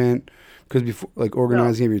management? Because before, like,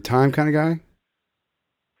 organizing of your time kind of guy?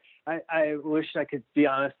 I wish I could be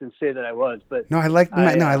honest and say that I was, but no, I like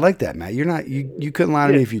that, Matt. You're not, you couldn't lie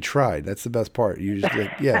to me if you tried. That's the best part. You just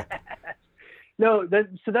like, yeah. No,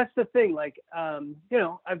 so that's the thing. Like,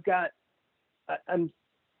 I've got,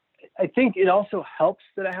 I think it also helps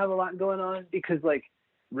that I have a lot going on because, like,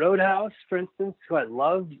 Roadhouse, for instance, who I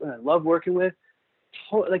love working with,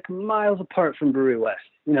 like miles apart from Brouwerij West.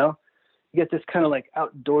 You get this kind of like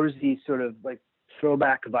outdoorsy sort of like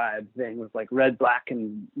throwback vibe thing with like red, black,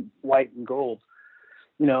 and white and gold.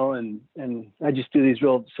 And I just do these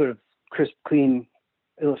real sort of crisp, clean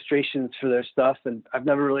illustrations for their stuff. And I've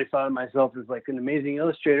never really thought of myself as like an amazing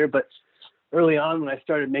illustrator, but early on when I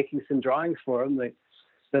started making some drawings for them, like,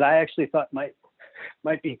 that I actually thought might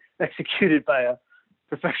be executed by a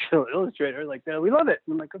professional illustrator, like, we love it.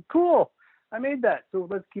 And I'm like, oh, cool, I made that, so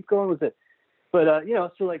let's keep going with it. But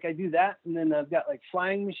so like I do that, and then I've got like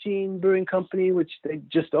Flying Machine Brewing Company, which they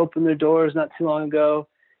just opened their doors not too long ago.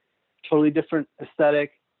 Totally different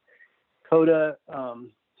aesthetic. Coda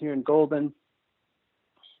here in Golden,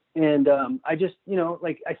 and I just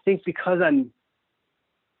I think because I'm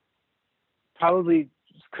probably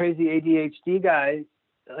crazy ADHD guy.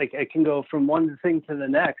 Like, I can go from one thing to the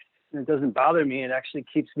next and it doesn't bother me. It actually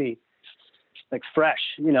keeps me like fresh,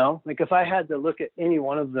 like if I had to look at any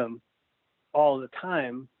one of them all the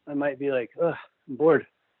time, I might be like, ugh, I'm bored.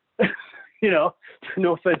 You know,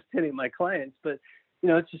 no offense to any of my clients, but you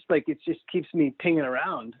know, it's just like, it just keeps me pinging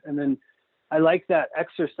around. And then I like that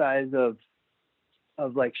exercise of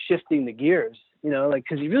like shifting the gears, you know, like,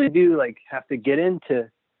 cause you really do like have to get into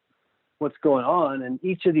what's going on. And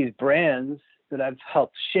each of these brands that I've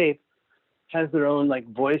helped shape has their own like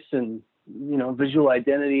voice and, you know, visual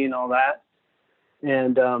identity and all that.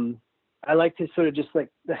 And, I like to sort of just like,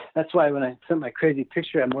 that's why when I sent my crazy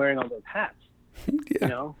picture, I'm wearing all those hats, Yeah. you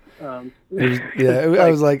know? I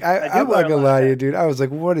was like, I'm not gonna lie to you, dude. I was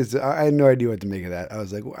like, what is it? I had no idea what to make of that. I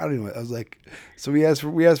was like, I don't know. I was like, so we asked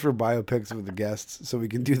for biopics with the guests so we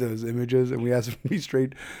can do those images, and we asked for me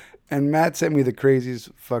straight. And Matt sent me the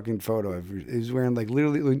craziest fucking photo ever. He's wearing like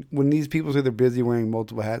literally when these people say they're busy wearing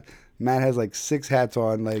multiple hats, Matt has like 6 hats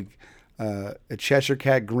on, like a Cheshire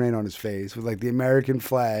Cat grin on his face with like the American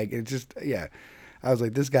flag. It's just, yeah. I was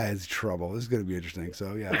like, this guy has trouble. This is going to be interesting.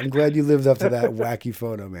 So, yeah, I'm glad you lived up to that wacky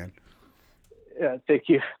photo, man. Yeah, thank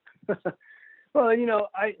you. Well, you know,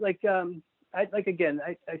 I again,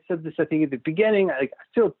 I said this, I think, at the beginning. I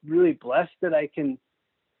feel really blessed that I'm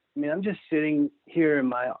just sitting here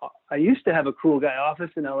I used to have a cool guy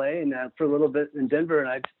office in LA and for a little bit in Denver, and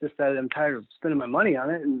I just decided I'm tired of spending my money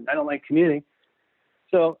on it, and I don't like commuting.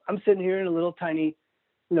 So I'm sitting here in a little tiny,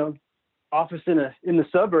 you know, office in the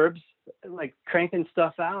suburbs, like cranking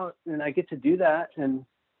stuff out, and I get to do that. And,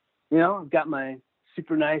 you know, I've got my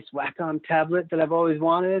super nice Wacom tablet that I've always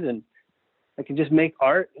wanted, and I can just make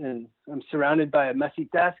art, and I'm surrounded by a messy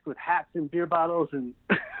desk with hats and beer bottles and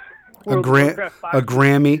a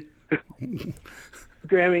Grammy.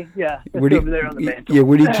 Grammy, yeah. It's over there on the mantle. Yeah,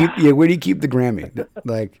 where do you keep the Grammy?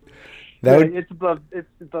 Like it's above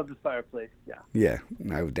the fireplace. Yeah. Yeah,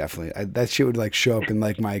 I would definitely. That shit would like show up in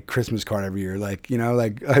like my Christmas card every year. Like, you know,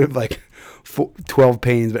 like I have like 12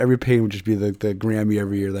 panes, but every pane would just be the Grammy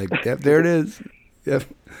every year. Like, yep, there it is. Yep,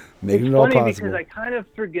 making it all possible. It's funny because I kind of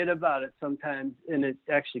forget about it sometimes, and it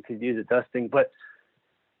actually could use a dusting. But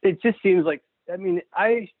it just seems like, I mean,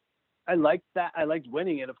 I liked that. I liked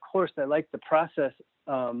winning it. Of course, I liked the process.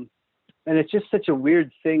 And it's just such a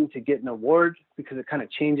weird thing to get an award because it kind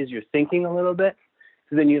of changes your thinking a little bit.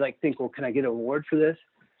 So then you like think, well, can I get an award for this?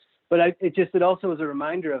 But it also was a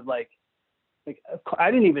reminder of like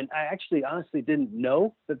I actually honestly didn't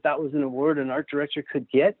know that was an award an art director could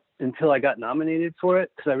get until I got nominated for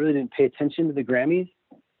it, because I really didn't pay attention to the Grammys.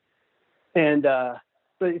 And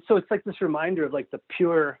so it's like this reminder of like the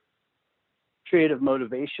pure creative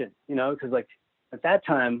motivation, you know, because like at that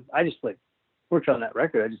time I just like worked on that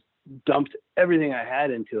record. I just dumped everything I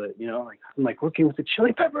had into it, you know, like I'm like working with the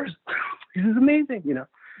Chili Peppers. This is amazing, you know.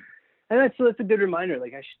 And that's a good reminder.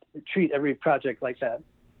 Like I should treat every project like that,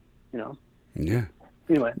 you know. Yeah.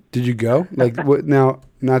 Anyway, did you go? Like what now?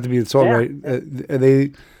 Not to be insulted, yeah. Right? Are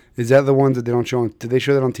they? Is that the ones that they don't show on? Did they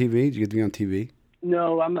show that on TV? Did you get to be on TV?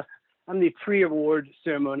 No, I'm the pre-award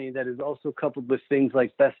ceremony that is also coupled with things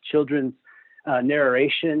like best children's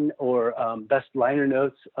narration or best liner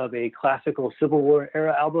notes of a classical Civil War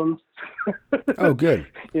era album. Oh, good.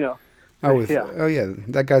 You know. Oh yeah,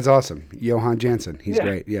 that guy's awesome. Johan Jansen, he's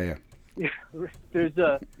great. Yeah.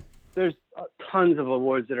 There's tons of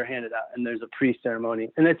awards that are handed out, and there's a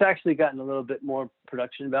pre-ceremony, and it's actually gotten a little bit more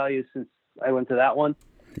production value since I went to that one.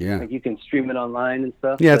 Yeah, like you can stream it online and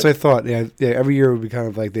stuff. Yeah, that's what I thought. Yeah. Every year it would be kind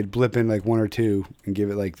of like they'd blip in like one or two and give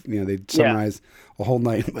it like, you know, they'd summarize a whole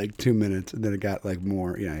night in like 2 minutes, and then it got like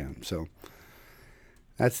more. Yeah. So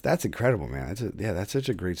that's incredible, man. That's such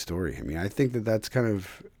a great story. I mean, I think that's kind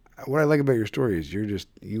of what I like about your story is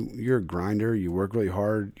you're a grinder. You work really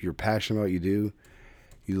hard. You're passionate about what you do.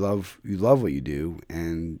 You love what you do,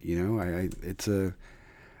 and you know,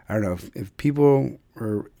 I don't know if people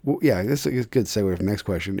are, well, yeah, this is a good segue for the next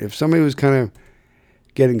question. If somebody was kind of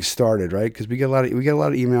getting started, right? Because we get a lot of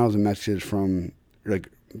emails and messages from like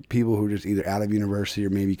people who are just either out of university or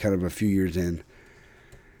maybe kind of a few years in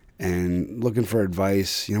and looking for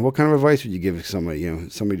advice. You know, what kind of advice would you give somebody? You know,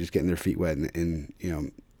 somebody just getting their feet wet in you know,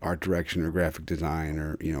 art direction or graphic design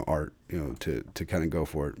or, you know, art, you know, to kind of go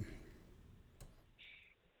for it.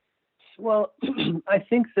 Well, I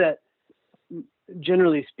think that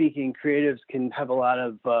generally speaking, creatives can have a lot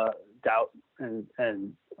of doubt and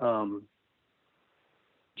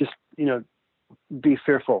just, you know, be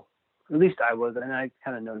fearful. At least I was, and I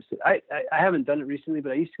kind of noticed it. I haven't done it recently,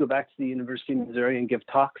 but I used to go back to the University of Missouri and give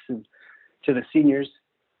talks and to the seniors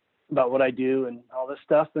about what I do and all this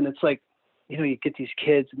stuff. And it's like, you know, you get these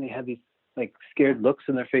kids and they have these like scared looks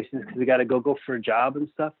in their faces because they got to go for a job and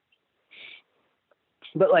stuff.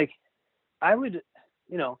 But like, I would,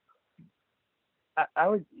 you know, I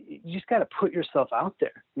would, you just got to put yourself out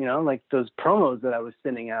there, you know, like those promos that I was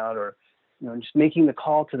sending out, or, you know, just making the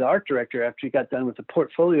call to the art director after he got done with the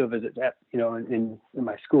portfolio visit at, you know, in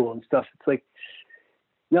my school and stuff. It's like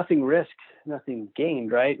nothing risked, nothing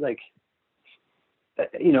gained, right? Like,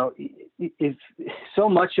 you know, if so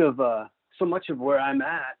much of where I'm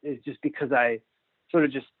at is just because I sort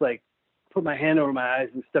of just like put my hand over my eyes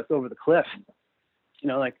and stepped over the cliff, you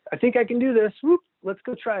know, like, I think I can do this. Whoop, let's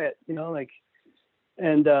go try it, you know, like,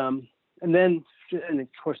 and then of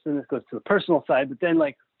course, then this goes to the personal side, but then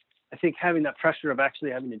like, I think having that pressure of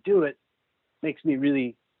actually having to do it makes me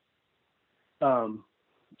really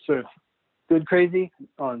sort of good crazy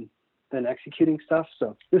on then executing stuff.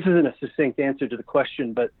 So this isn't a succinct answer to the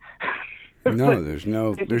question, but no, there's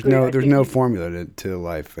no formula to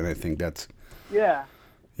life, and I think that's yeah.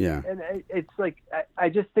 And it's like I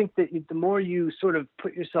just think that the more you sort of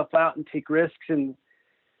put yourself out and take risks and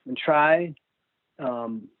try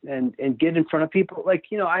and get in front of people, like,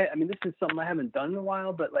 you know, I mean, this is something I haven't done in a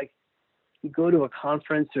while, but like, you go to a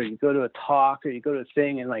conference or you go to a talk or you go to a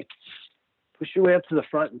thing and like push your way up to the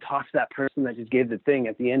front and talk to that person that just gave the thing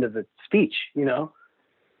at the end of the speech, you know,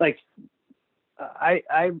 like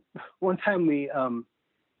I one time we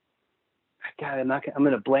God, I'm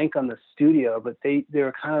going to blank on the studio, but they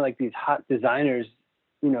were kind of like these hot designers,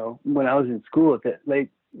 you know, when I was in school at the late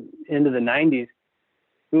end of the 90s.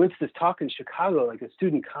 We went to this talk in Chicago, like a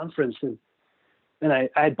student conference, and I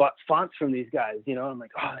had bought fonts from these guys, you know. I'm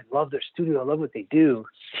like, oh, I love their studio. I love what they do.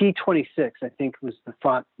 T26, I think, was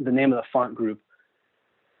the name of the font group.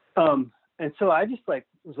 And so I just like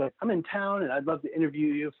was like, I'm in town and I'd love to interview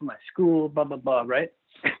you for my school, blah, blah, blah, right?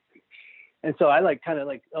 And so I like kind of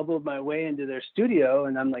like elbowed my way into their studio,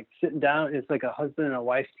 and I'm like sitting down. It's like a husband and a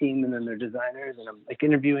wife team, and then they're designers, and I'm like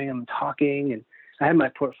interviewing them, talking, and I had my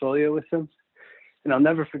portfolio with them. And I'll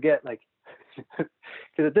never forget, like, because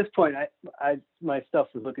at this point, my stuff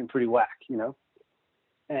was looking pretty whack, you know.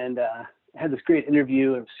 And I had this great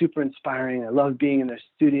interview. It was super inspiring. I loved being in their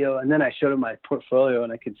studio. And then I showed them my portfolio,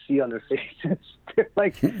 and I could see on their faces, they're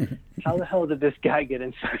like, how the hell did this guy get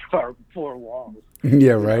inside of our four walls?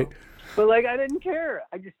 Yeah, right. Know? But like, I didn't care.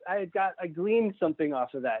 I gleaned something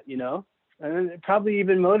off of that, you know. And it probably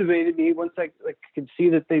even motivated me once I like could see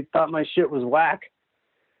that they thought my shit was whack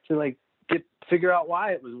to like figure out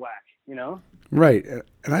why it was whack, you know? Right.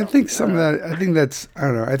 And I think some of that, I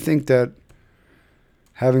think that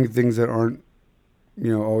having things that aren't,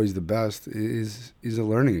 you know, always the best is a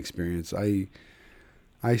learning experience. I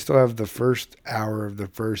still have the first hour of the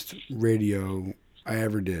first radio I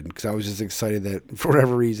ever did because I was just excited that for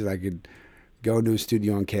whatever reason I could go into a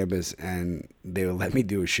studio on campus and they would let me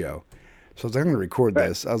do a show. So I was like, I'm going to record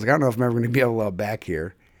this. I was like, I don't know if I'm ever going to be able to log back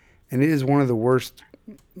here. And it is one of the worst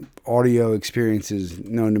audio experiences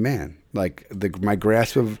known to man. Like my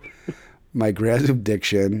grasp of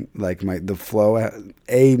diction, like the flow.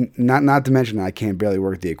 Not to mention I can't barely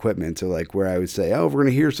work the equipment. So like where I would say, oh, we're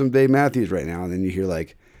gonna hear some Dave Matthews right now, and then you hear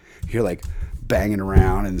like banging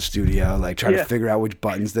around in the studio, like trying to figure out which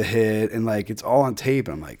buttons to hit, and like it's all on tape.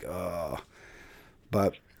 And I'm like, oh,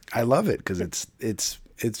 but I love it because it's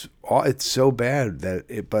so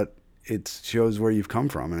bad but it shows where you've come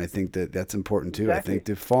from, and I think that's important too. Exactly. I think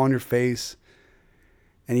to fall on your face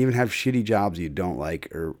and even have shitty jobs you don't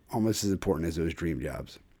like are almost as important as those dream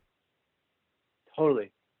jobs.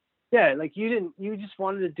 Totally. Yeah, like you just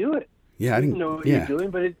wanted to do it. Yeah, I didn't know what you were doing,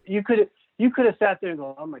 but you could have sat there and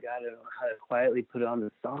go, oh my God, I don't know how to quietly put on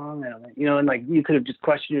the song. I don't know, you know, and like you could have just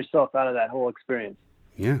questioned yourself out of that whole experience.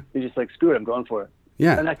 Yeah. You're just like, screw it, I'm going for it.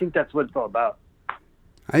 Yeah. And I think that's what it's all about.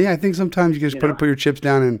 I think sometimes you just put your chips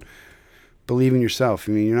down and believe in yourself.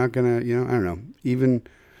 I mean, you're not going to, you know, I don't know, even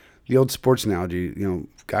the old sports analogy, you know,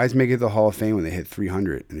 guys make it to the Hall of Fame when they hit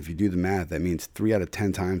 300. And if you do the math, that means 3 out of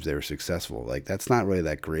 10 times they were successful. Like, that's not really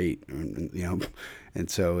that great, you know? And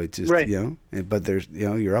so it's just, you know, but there's, you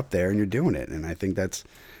know, you're up there and you're doing it. And I think I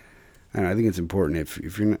think it's important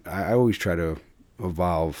if you're, I always try to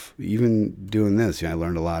evolve, even doing this. You know, I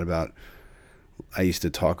learned a lot about, I used to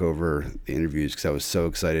talk over the interviews because I was so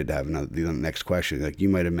excited to have the next question. Like you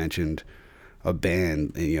might have mentioned a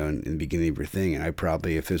band, you know, in the beginning of your thing, and I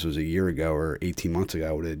probably, if this was a year ago or 18 months ago,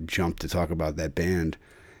 I would have jumped to talk about that band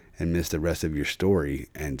and missed the rest of your story.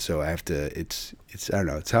 And so I have to, it's I don't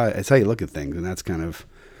know, it's how you look at things, and that's kind of,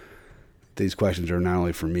 these questions are not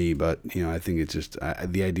only for me, but you know, I think it's just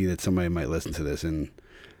the idea that somebody might listen to this and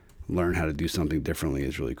learn how to do something differently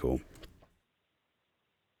is really cool.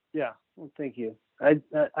 Yeah, well, thank you. I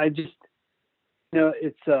just, you know,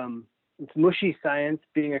 it's mushy science,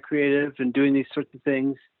 being a creative and doing these sorts of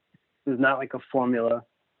things. It's not like a formula,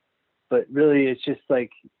 but really it's just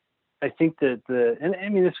like I think that and I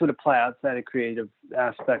mean, this would apply outside of creative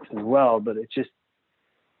aspects as well, but it's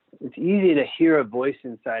easy to hear a voice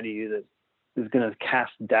inside of you that is going to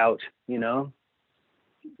cast doubt, you know?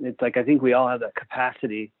 It's like, I think we all have that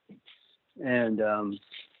capacity. And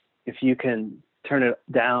if you can turn it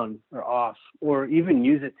down or off, or even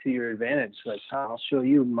use it to your advantage, like, I'll show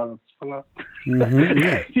you, motherfucker. Mm-hmm.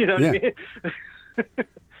 Yeah. You know what I mean?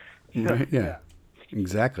 Right, yeah,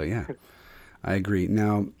 exactly. Yeah, I agree.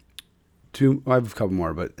 Now, I have a couple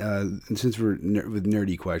more, but since we're with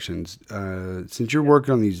nerdy questions, since you're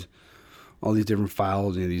working on all these different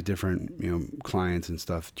files and these different, clients and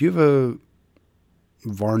stuff, do you have a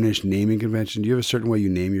Varnish naming convention? Do you have a certain way you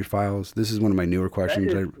name your files? This is one of my newer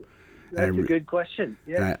questions. That's a good question.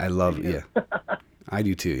 Yeah, I love it. Yeah, I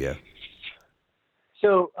do too. Yeah.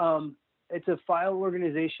 So it's a file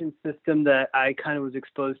organization system that I kind of was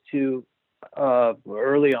exposed to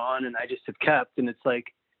early on, and I just have kept. And it's like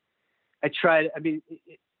I tried. I mean,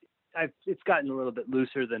 it's gotten a little bit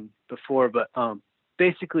looser than before, but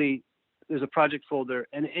basically, there's a project folder,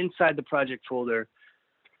 and inside the project folder,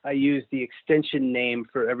 I use the extension name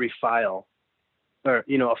for every file, or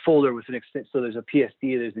a folder with an extension. So there's a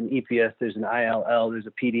PSD, there's an EPS, there's an ILL, there's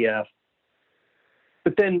a PDF.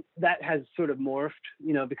 But then that has sort of morphed,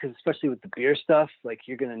 because especially with the beer stuff, like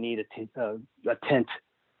you're going to need a tent,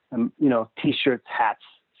 T-shirts, hats,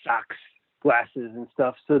 socks, glasses, and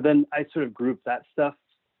stuff. So then I sort of group that stuff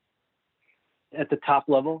at the top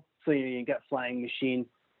level. So you got Flying Machine,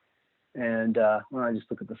 and I just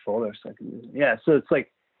look at the folder so I can use it. Yeah, so it's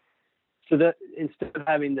like, so that instead of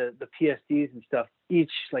having the PSDs and stuff,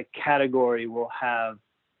 each like category will have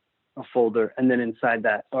a folder, and then inside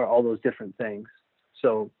that are all those different things.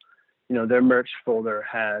 So, their merch folder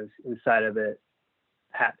has inside of it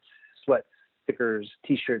hats, sweats, stickers,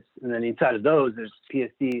 T-shirts, and then inside of those there's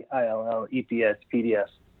PSD, ILL, EPS, PDF.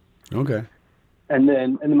 Okay. And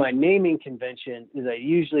then my naming convention is I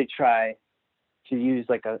usually try to use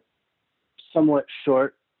like a somewhat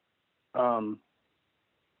short,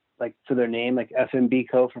 like for their name, like FMB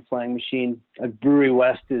Co for Flying Machine. Like Brouwerij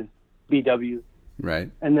West is BW. Right.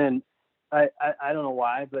 And then I don't know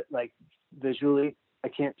why, but like visually, I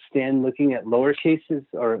can't stand looking at lower cases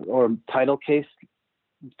or title case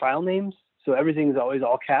file names. So everything is always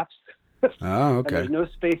all caps. Oh, okay. And there's no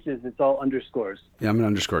spaces. It's all underscores. Yeah, I'm an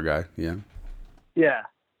underscore guy. Yeah. Yeah.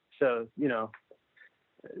 So,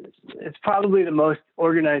 it's probably the most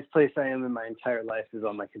organized place I am in my entire life is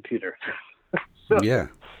on my computer. So yeah.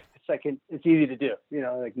 It's easy to do,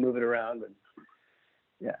 like move it around and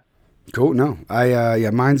yeah. Cool. No,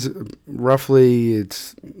 mine's roughly,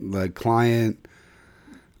 it's like client.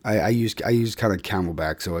 I use kind of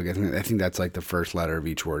Camelback, so I think that's like the first letter of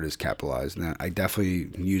each word is capitalized. And I definitely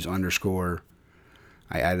use underscore.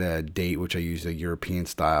 I add a date, which I use a European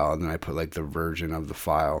style, and then I put like the version of the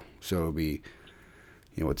file. So it'll be,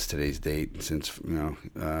 what's today's date? Since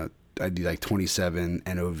I do like 27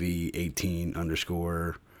 NOV 18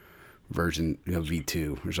 underscore version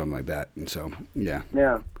V2 or something like that. And so yeah.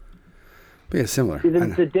 But yeah, similar.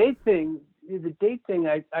 The date thing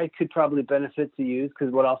I could probably benefit to use,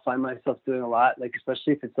 because what I'll find myself doing a lot, like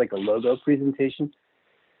especially if it's like a logo presentation,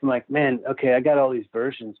 I'm like, man, okay, I got all these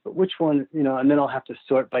versions, but which one, and then I'll have to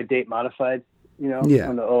sort by date modified, on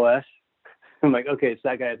the OS. I'm like, okay, it's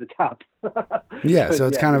that guy at the top. Yeah, so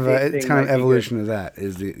it's kind of evolution of that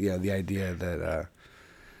is the idea that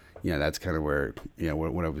that's kind of where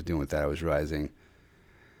what I was doing with that, I was realizing,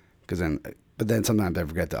 but then sometimes I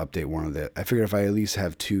forget to update one of the. I figure if I at least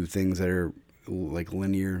have two things that are like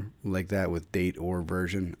linear like that with date or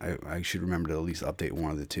version, I should remember to at least update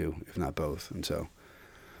one of the two, if not both. And so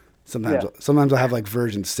sometimes I'll have like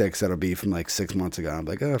version 6 that'll be from like 6 months ago. I'm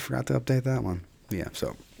like, oh, I forgot to update that one. Yeah,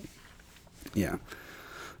 so yeah.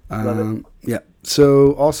 Yeah.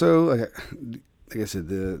 So also, like I said,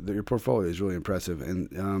 your portfolio is really impressive, and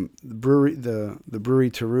the brewery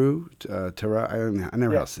Teru, I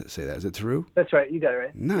never know how to say that. Is it Teru? That's right. You got it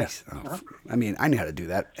right. Nice. Yeah. Oh, I mean, I know how to do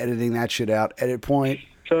that. Editing that shit out. Edit point.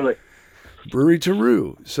 Totally. Brewery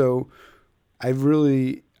Teru. So I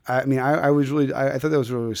thought that was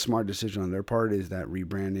a really smart decision on their part, is that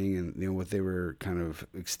rebranding and what they were kind of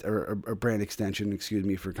a brand extension,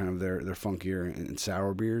 for kind of their funkier and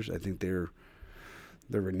sour beers. I think they're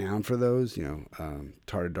renowned for those.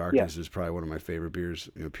 Tarted Darkness is probably one of my favorite beers,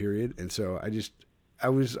 period. And so I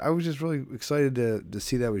was just really excited to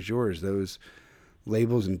see that was yours. Those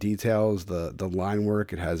labels and details, the line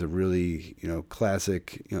work. It has a really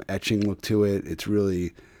classic etching look to it. It's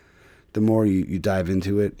really, the more you dive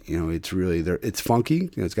into it, it's really there. It's funky.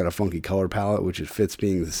 It's got a funky color palette, which it fits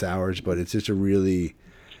being the sours, but it's just a really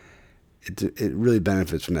it really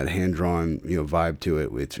benefits from that hand drawn vibe to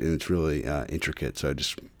it. It's really intricate. So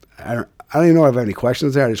I don't even know if I have any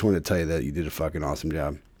questions there. I just wanted to tell you that you did a fucking awesome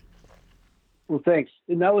job. Well, thanks.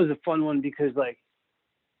 And that was a fun one because like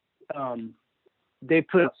they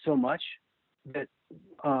put up so much that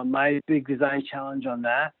my big design challenge on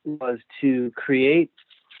that was to create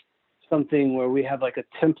something where we have like a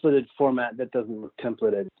templated format that doesn't look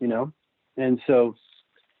templated, And so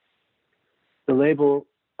the label,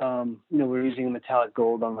 we're using a metallic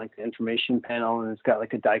gold on like the information panel, and it's got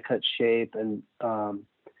like a die cut shape. And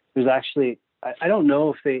there's actually, I don't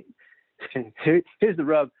know if they, here's the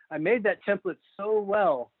rub. I made that template so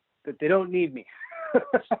well that they don't need me.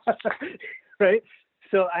 Right.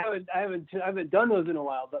 So I haven't done those in a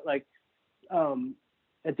while, but like,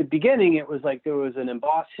 at the beginning, it was like there was an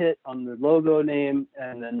emboss hit on the logo name,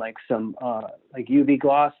 and then like some like UV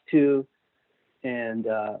gloss too, and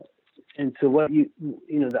so what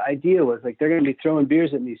the idea was like they're going to be throwing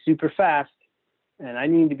beers at me super fast, and I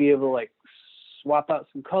need to be able to like swap out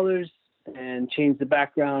some colors and change the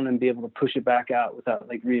background and be able to push it back out without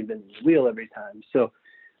like reinventing the wheel every time. So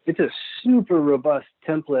it's a super robust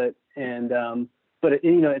template, and but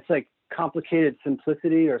it's like complicated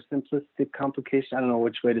simplicity or simplistic complication. I don't know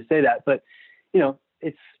which way to say that, but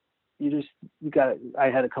I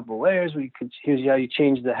had a couple of layers where here's how you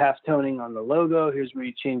change the half toning on the logo. Here's where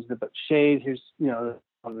you change the shade. Here's,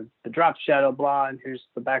 the drop shadow, blah, and here's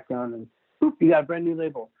the background, and whoop, you got a brand new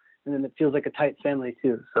label. And then it feels like a tight family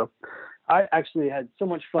too. So I actually had so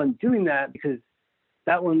much fun doing that because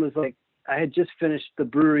that one was like, I had just finished the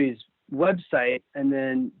Bruery's website, and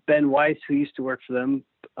then Ben Weiss, who used to work for them,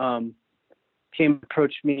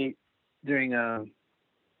 approached me during I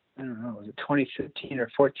don't know, was it 2015 or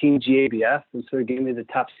 14 GABF, and so he gave me the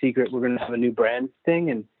top secret, we're going to have a new brand thing,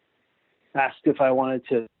 and asked if I wanted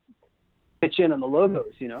to pitch in on the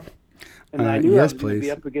logos, And I knew I was going to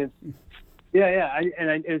be up against.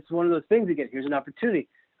 It's one of those things again. Here's an opportunity.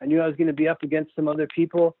 I knew I was going to be up against some other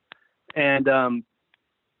people, and I'm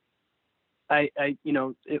not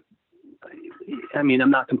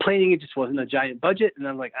complaining. It just wasn't a giant budget, and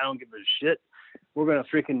I'm like, I don't give a shit. We're going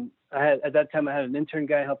to at that time I had an intern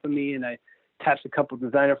guy helping me, and I tapped a couple of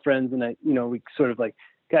designer friends, and we sort of like,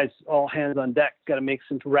 guys, all hands on deck, got to make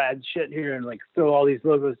some rad shit here and like throw all these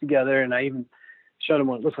logos together. And I even showed them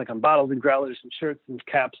what it looks like on bottles and growlers and shirts and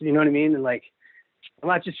caps, you know what I mean? And like, I'm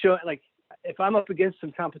not just showing, like, if I'm up against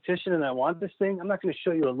some competition and I want this thing, I'm not going to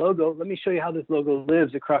show you a logo. Let me show you how this logo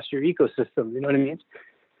lives across your ecosystem. You know what I mean?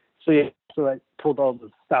 So I pulled all the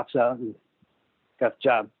stops out and got the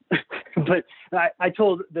job. But I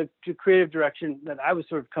told the creative direction that I was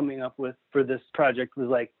sort of coming up with for this project was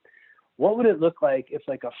like, what would it look like if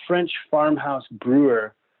like a French farmhouse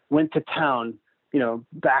brewer went to town,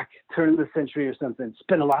 back turn of the century or something,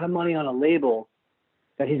 spent a lot of money on a label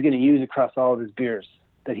that he's going to use across all of his beers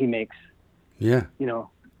that he makes. Yeah. And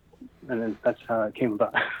then that's how it came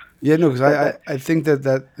about. Yeah, no, because I think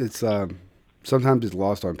that it's sometimes it's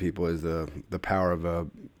lost on people is the power of a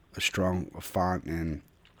strong font and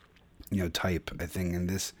type. I think, and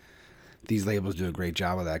these labels do a great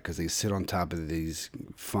job of that because they sit on top of these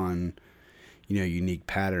fun, unique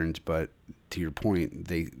patterns. But to your point,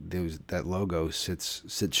 that logo sits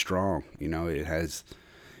strong. It has,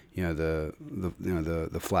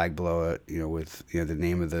 the flag below it, with the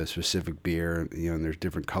name of the specific beer, and there's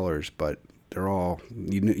different colors, but they're all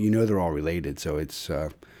they're all related. So it's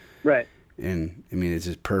right. And I mean, it's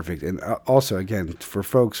just perfect. And also, again, for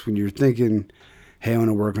folks, when you're thinking, hey, I want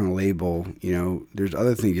to work on a label, there's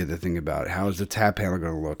other things you have to think about. How's the tap handle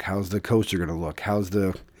going to look? How's the coaster going to look? How's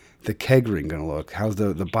the keg ring going to look? How's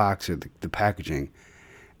the box or the packaging?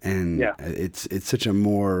 And it's such a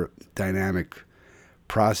more dynamic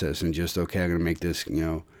process than just, okay, I'm going to make this,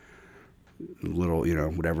 little,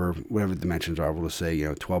 whatever dimensions are, we'll say,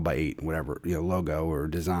 12 by 8, whatever, logo or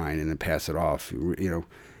design, and then pass it off.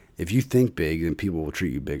 If you think big, then people will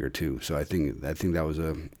treat you bigger too. So I think that was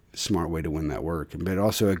a smart way to win that work. But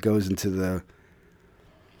also it goes into the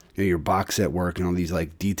your box set work and all these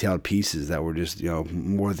like detailed pieces that were just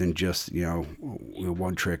more than just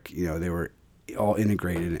one trick. They were all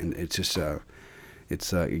integrated, and it's just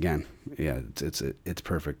it's again, it's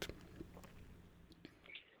perfect.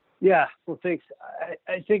 Yeah, well, thanks.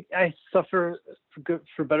 I think I suffer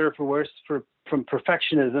for better or for worse from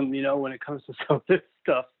perfectionism, when it comes to some of this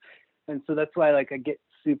stuff, and so that's why like I get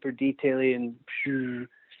super detaily and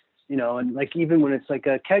and like even when it's like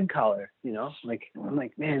a keg collar, like I'm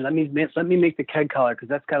like, man, let me make the keg collar because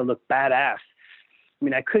that's got to look badass. I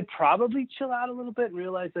mean, I could probably chill out a little bit and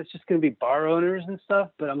realize that's just going to be bar owners and stuff,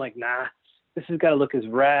 but I'm like, nah, this has got to look as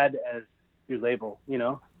rad as your label,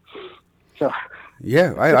 So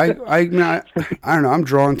yeah, I mean, I don't know. I'm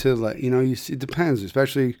drawn to, like, it depends,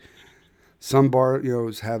 especially some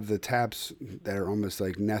bars, have the taps that are almost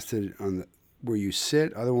like nested on where you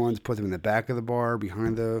sit. Other ones put them in the back of the bar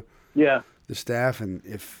behind the staff, and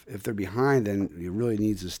if they're behind, then it really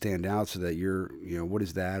needs to stand out so that you're, what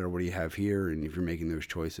is that, or what do you have here, and if you're making those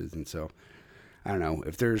choices. And so I don't know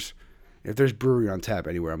if there's brewery on tap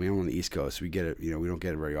anywhere. I mean, I'm on the East Coast, so we get it. We don't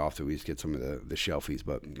get it very often. We just get some of the shelfies,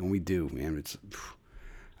 but when we do, man,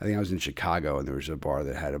 I think I was in Chicago, and there was a bar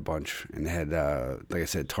that had a bunch, and they had, like I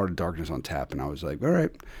said, Tarted Darkness on tap, and I was like, all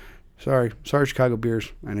right, sorry, Chicago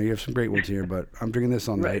beers. I know you have some great ones here, but I'm drinking this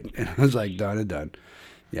all night. And I was like, done and done.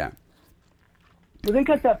 Yeah. Well, they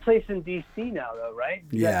got that place in D.C. now, though, right?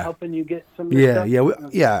 Is that helping you get some? Yeah,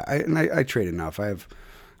 stuff? I trade enough. I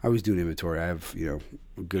was doing inventory. I have,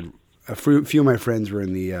 a few of my friends were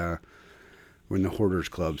in the Hoarders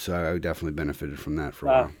Club, so I definitely benefited from that for a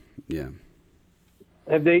while. Yeah.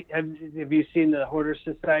 Have you seen the Hoarder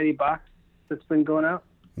Society box that's been going out?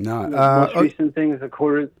 No. The most recent thing is a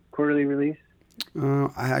quarterly release.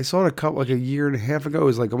 I saw it like a year and a half ago. It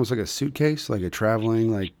was like almost like a suitcase, like a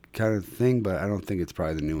traveling like kind of thing, but I don't think it's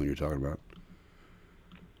probably the new one you're talking about.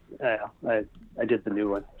 I did the new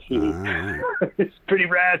one. It's pretty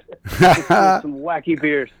rad. It's some wacky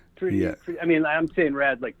beers. Pretty, I mean, I'm saying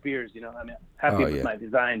rad like beers, I mean, happy with my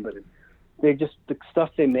design, but the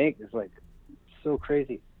stuff they make is like so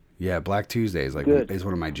crazy. Yeah, Black Tuesday is is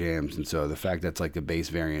one of my jams, and so the fact that's like the base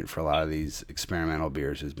variant for a lot of these experimental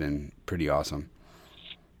beers has been pretty awesome.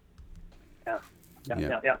 Yeah.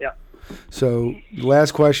 So the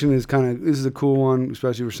last question is this is a cool one,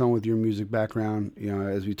 especially for someone with your music background.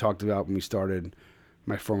 As we talked about when we started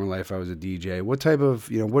my former life, I was a DJ. What type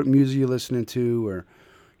of, what music are you listening to, or,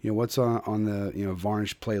 what's on the,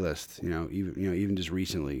 Varnish playlist, even just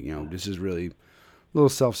recently, this is really a little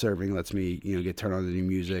self-serving, lets me, get turned on to new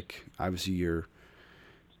music. Obviously your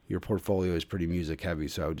portfolio is pretty music heavy,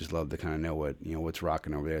 so I would just love to kind of know what, what's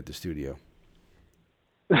rocking over there at the studio.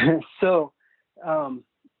 So,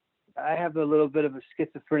 I have a little bit of a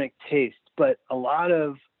schizophrenic taste, but a lot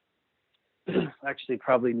of, actually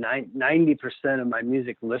probably 90% of my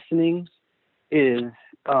music listening is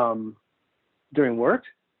during work.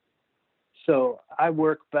 So I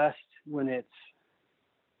work best when it's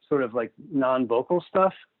sort of like non-vocal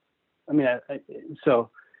stuff. I mean,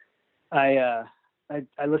 I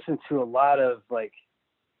listen to a lot of like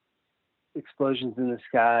Explosions in the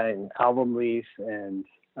Sky and Album Leaf and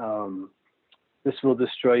This Will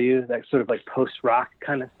Destroy You, that sort of like post-rock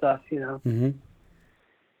kind of stuff, Mm-hmm.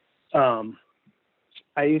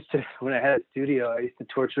 I used to, when I had a studio, I used to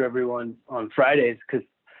torture everyone on Fridays because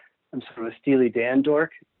I'm sort of a Steely Dan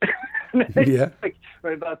dork. Yeah. Like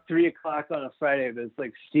right about 3:00 on a Friday, but it's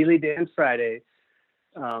like Steely Dan Friday.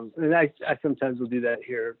 And I sometimes will do that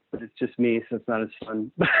here, but it's just me, so it's not as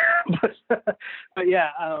fun. but yeah,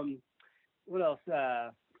 what else?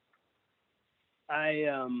 I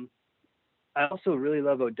also really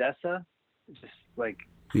love Odessa. Just like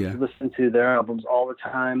listen to their albums all the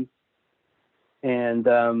time. And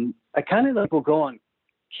I kind of will go on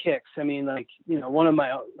kicks. I mean, one of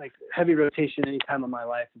my heavy rotation any time of my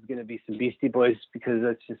life is going to be some Beastie Boys because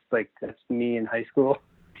that's me in high school,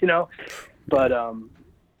 But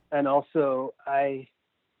and also I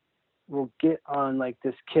will get on like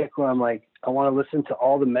this kick where I'm like, I want to listen to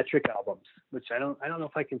all the Metric albums, which I don't know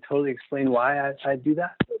if I can totally explain why I do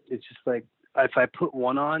that. But it's just like if I put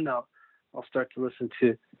one on, I'll start to listen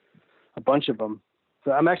to a bunch of them.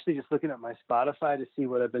 So I'm actually just looking at my Spotify to see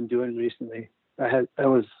what I've been doing recently.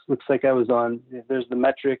 Looks like I was on, there's the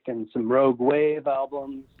Metric and some Rogue Wave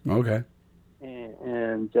albums. Okay.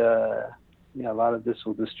 And a lot of This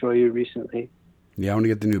Will Destroy You recently. Yeah, I want to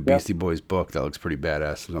get the new Beastie Boys book. That looks pretty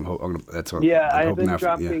badass. I've been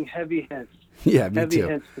dropping heavy hints. Yeah, me heavy too.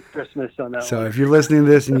 Hints for Christmas on that. So if you're listening to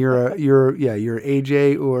this and you're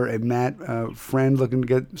AJ or a Matt friend looking to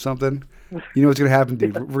get something, you know what's gonna happen,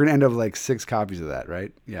 dude. We're gonna end up with like 6 copies of that,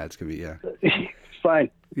 right? Yeah, it's gonna be Fine.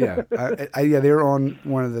 Yeah, they were on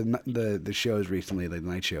one of the shows recently, like the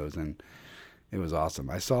night shows, and it was awesome.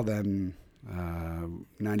 I saw them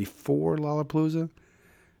 94 Lollapalooza,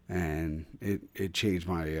 and it changed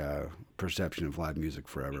my perception of live music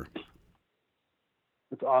forever.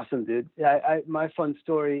 It's awesome, dude. Yeah, my fun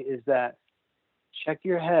story is that Check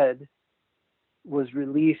Your Head was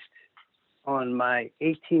released on my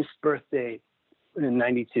 18th birthday in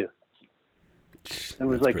 92. It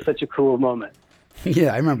was such a cool moment.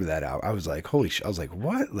 Yeah, I remember that out. I was like, holy shit. I was like,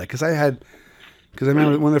 what? Like, because I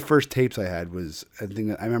remember one of the first tapes I had was, I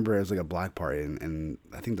remember it was like a black party, and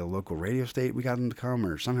I think the local radio state, we got them to come,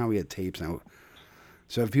 or somehow we had tapes. And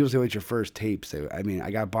So if people say, what's your first tapes? I mean,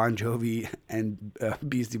 I got Bon Jovi and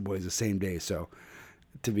Beastie Boys the same day. So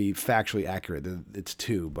to be factually accurate, it's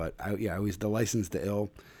two. But I always the License to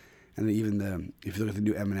Ill, and even if you look at the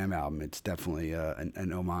new Eminem album, it's definitely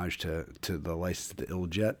an homage to the License to Ill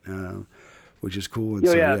Jet, which is cool. And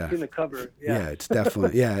I've seen the cover. Yeah, it's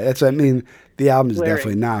definitely That's I mean, the album is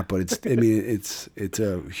definitely not, but it's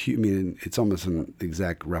it's almost an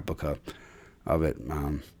exact replica of it,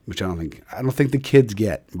 which I don't think the kids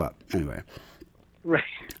get. But anyway, right.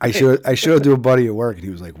 I showed it to a buddy at work, and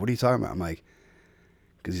he was like, "What are you talking about?" I'm like,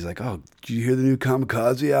 because he's like, "Oh, did you hear the new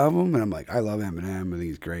Kamikaze album?" And I'm like, "I love Eminem. I think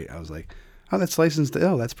he's great." I was like, "Oh, that's License to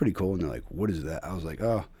Ill. That's pretty cool." And they're like, "What is that?" I was like,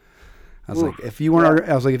 "Oh." I was like, if you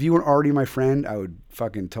weren't already my friend, I would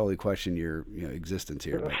fucking totally question your existence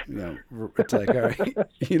here. But it's like, all right,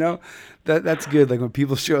 that's good. Like when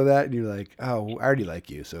people show that, and you're like, oh, I already like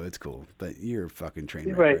you, so it's cool. But you're a fucking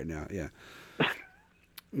train wreck right now, yeah.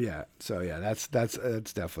 Yeah, so that's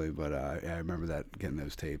definitely. But I remember that getting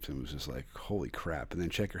those tapes, and it was just like, holy crap. And then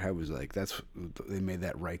Check Your Head was like, they made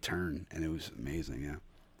that right turn, and it was amazing, yeah.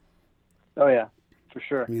 Oh yeah. For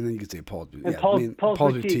sure. I mean, then you could say Paul's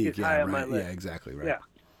Boutique is high on my list. Yeah, exactly, right.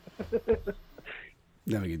 Yeah.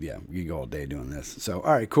 Then we could go all day doing this. So,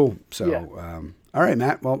 all right, cool. So, all right,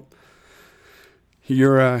 Matt. Well,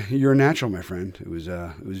 you're a natural, my friend. It was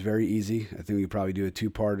very easy. I think we could probably do a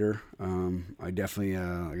 2-parter. I definitely,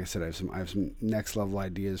 like I said, I have some next level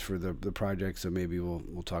ideas for the project. So maybe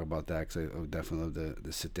we'll talk about that, because I would definitely love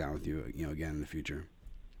to sit down with you, again in the future.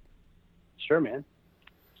 Sure, man.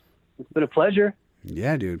 It's been a pleasure.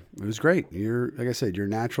 Yeah, dude, it was great. Like I said, you're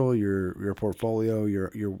natural. Your portfolio,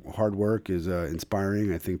 your hard work is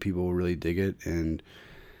inspiring. I think people will really dig it, and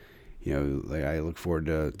like I look forward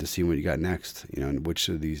to seeing what you got next. And which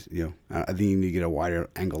of these, I think you need to get a wider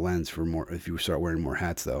angle lens for more. If you start wearing more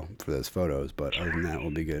hats, though, for those photos. But other than that,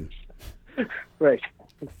 we'll be good. Right.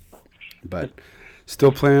 But I'm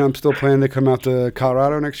still planning to come out to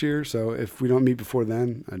Colorado next year. So if we don't meet before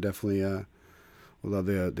then, I definitely would love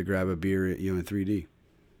to grab a beer, in 3D.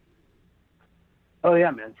 Oh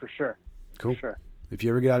yeah, man, for sure. Cool. For sure. If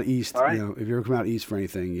you ever get out east, right. If you ever come out east for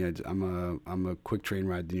anything, I'm a quick train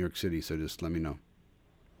ride to New York City, so just let me know.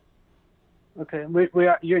 Okay,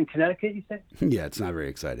 you're in Connecticut, you said? Yeah, it's not very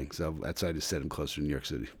exciting. So that's why I just said I'm closer to New York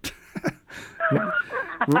City.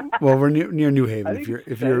 Well, we're near New Haven.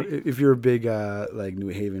 If you're a big like New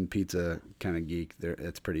Haven pizza kind of geek,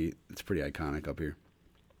 it's pretty iconic up here.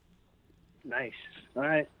 Nice. All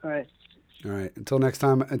right. Until next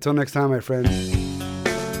time, my friend.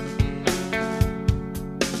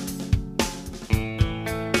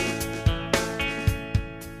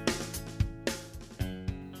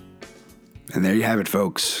 And there you have it,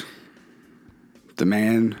 folks. The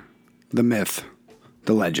man, the myth,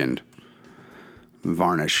 the legend,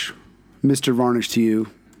 Varnish. Mr. Varnish to you,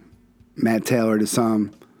 Matt Taylor to some,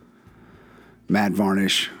 Matt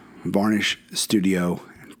Varnish,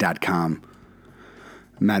 varnishstudio.com.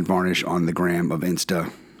 Matt Varnish on the gram of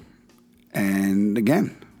Insta. And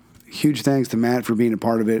again, huge thanks to Matt for being a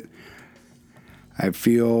part of it. I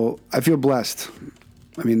feel blessed.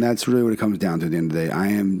 I mean, that's really what it comes down to at the end of the day. I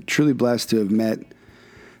am truly blessed to have met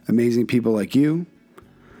amazing people like you,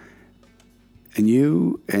 and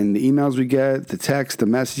the emails we get, the texts, the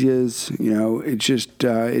messages. It's just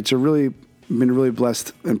been a really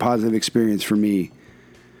blessed and positive experience for me.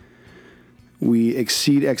 We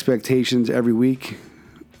exceed expectations every week.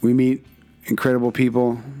 We meet incredible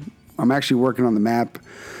people. I'm actually working on the map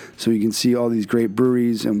so you can see all these great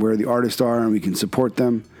breweries and where the artists are, and we can support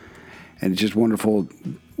them. And it's just wonderful.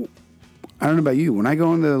 I don't know about you. When I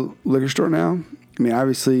go in the liquor store now, I mean,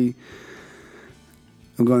 obviously,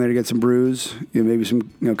 I'm going there to get some brews, maybe some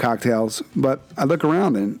cocktails. But I look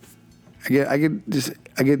around and I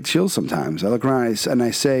get chills sometimes. I look around and I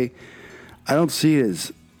say, I don't see it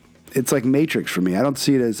as. It's like Matrix for me. I don't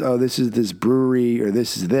see it as, oh, this is this brewery or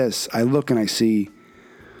this is this. I look and I see,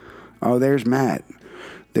 oh, there's Matt.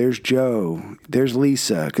 There's Joe. There's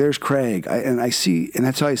Lisa. There's Craig. And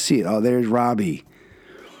that's how I see it. Oh, there's Robbie.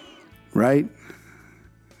 Right?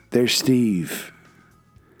 There's Steve.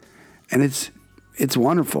 And it's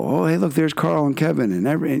wonderful. Oh, hey, look, there's Carl and Kevin and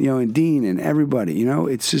and Dean and everybody.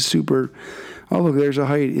 It's just super. Oh, look, there's a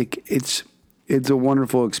height. It's a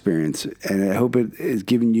wonderful experience, and I hope it is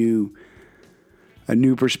giving you a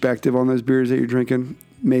new perspective on those beers that you're drinking.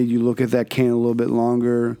 Made you look at that can a little bit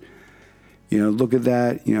longer. Look at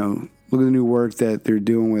that. Look at the new work that they're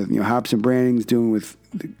doing with Hops and Branding's doing with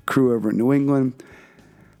the crew over in New England.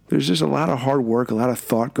 There's just a lot of hard work, a lot of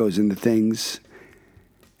thought goes into things,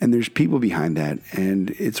 and there's people behind that,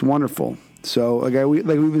 and it's wonderful. So like we've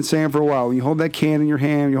been saying for a while, when you hold that can in your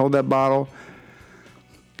hand, you hold that bottle,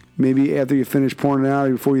 maybe after you finish pouring it out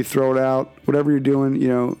or before you throw it out, whatever you're doing,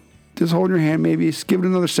 just hold your hand, maybe just give it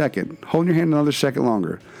another second. Hold your hand another second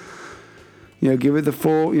longer. Give it the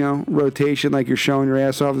full, rotation like you're showing your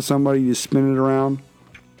ass off to somebody. You just spin it around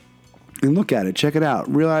and look at it. Check it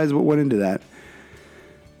out. Realize what went into that.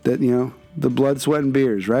 That, the blood, sweat, and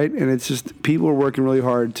beers, right? And it's just people are working really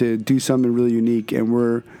hard to do something really unique,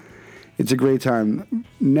 and it's a great time.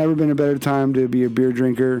 Never been a better time to be a beer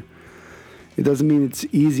drinker. It doesn't mean it's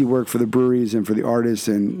easy work for the breweries and for the artists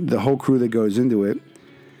and the whole crew that goes into it,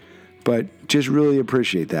 but just really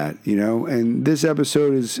appreciate that, And this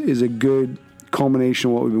episode is a good culmination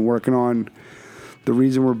of what we've been working on. The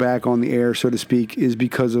reason we're back on the air, so to speak, is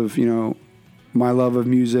because of, my love of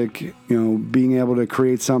music, being able to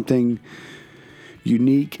create something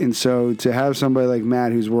unique. And so to have somebody like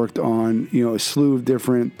Matt who's worked on, a slew of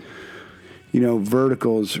different,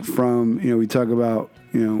 verticals from, we talk about,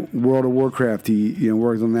 World of Warcraft, he,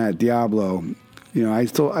 worked on that, Diablo. I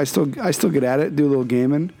still get at it, do a little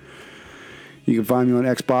gaming. You can find me on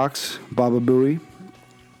Xbox, Baba Booey,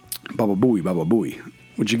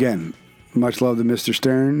 which again, much love to Mr.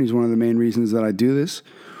 Stern. He's one of the main reasons that I do this.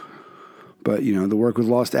 But, the work with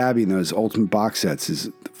Lost Abbey and those ultimate box sets is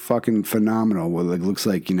fucking phenomenal. What it looks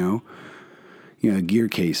like, gear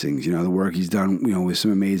casings, the work he's done, with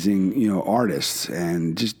some amazing, artists,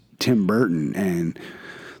 and just Tim Burton and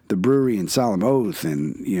the Bruery and Solemn Oath,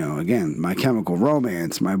 and, again, My Chemical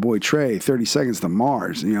Romance, my boy Trey, 30 Seconds to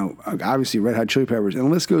Mars, obviously Red Hot Chili Peppers, and the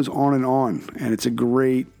list goes on. And it's a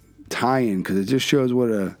great tie-in because it just shows what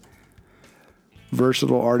a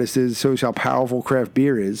versatile artist is, shows how powerful craft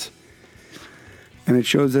beer is. And it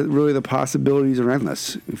shows that really the possibilities are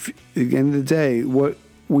endless. At the end of the day,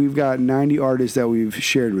 we've got 90 artists that we've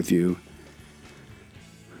shared with you.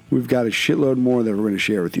 We've got a shitload more that we're going to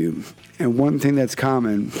share with you. And one thing that's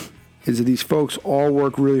common is that these folks all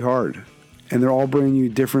work really hard. And they're all bringing you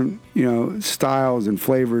different, styles and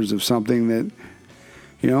flavors of something that,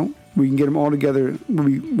 we can get them all together,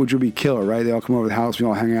 which would be killer, right? They all come over to the house, we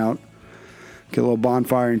all hang out, get a little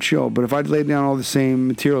bonfire and chill. But if I'd laid down all the same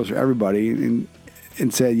materials for everybody and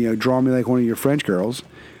said, draw me like one of your French girls,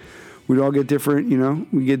 we'd all get different,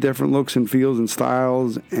 we get different looks and feels and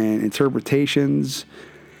styles and interpretations,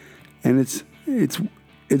 and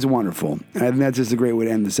it's wonderful. And I think that's just a great way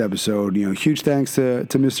to end this episode. Huge thanks to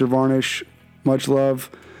Mr. Varnish. Much love.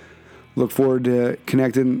 Look forward to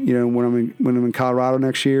connecting, when I'm in Colorado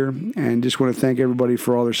next year, and just want to thank everybody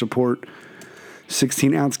for all their support.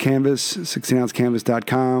 16-ounce canvas,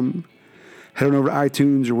 16ouncecanvas.com. Head on over to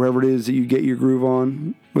iTunes or wherever it is that you get your groove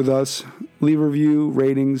on with us. Leave a review,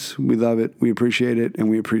 ratings. We love it. We appreciate it, and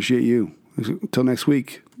we appreciate you. Until next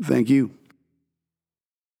week, thank you.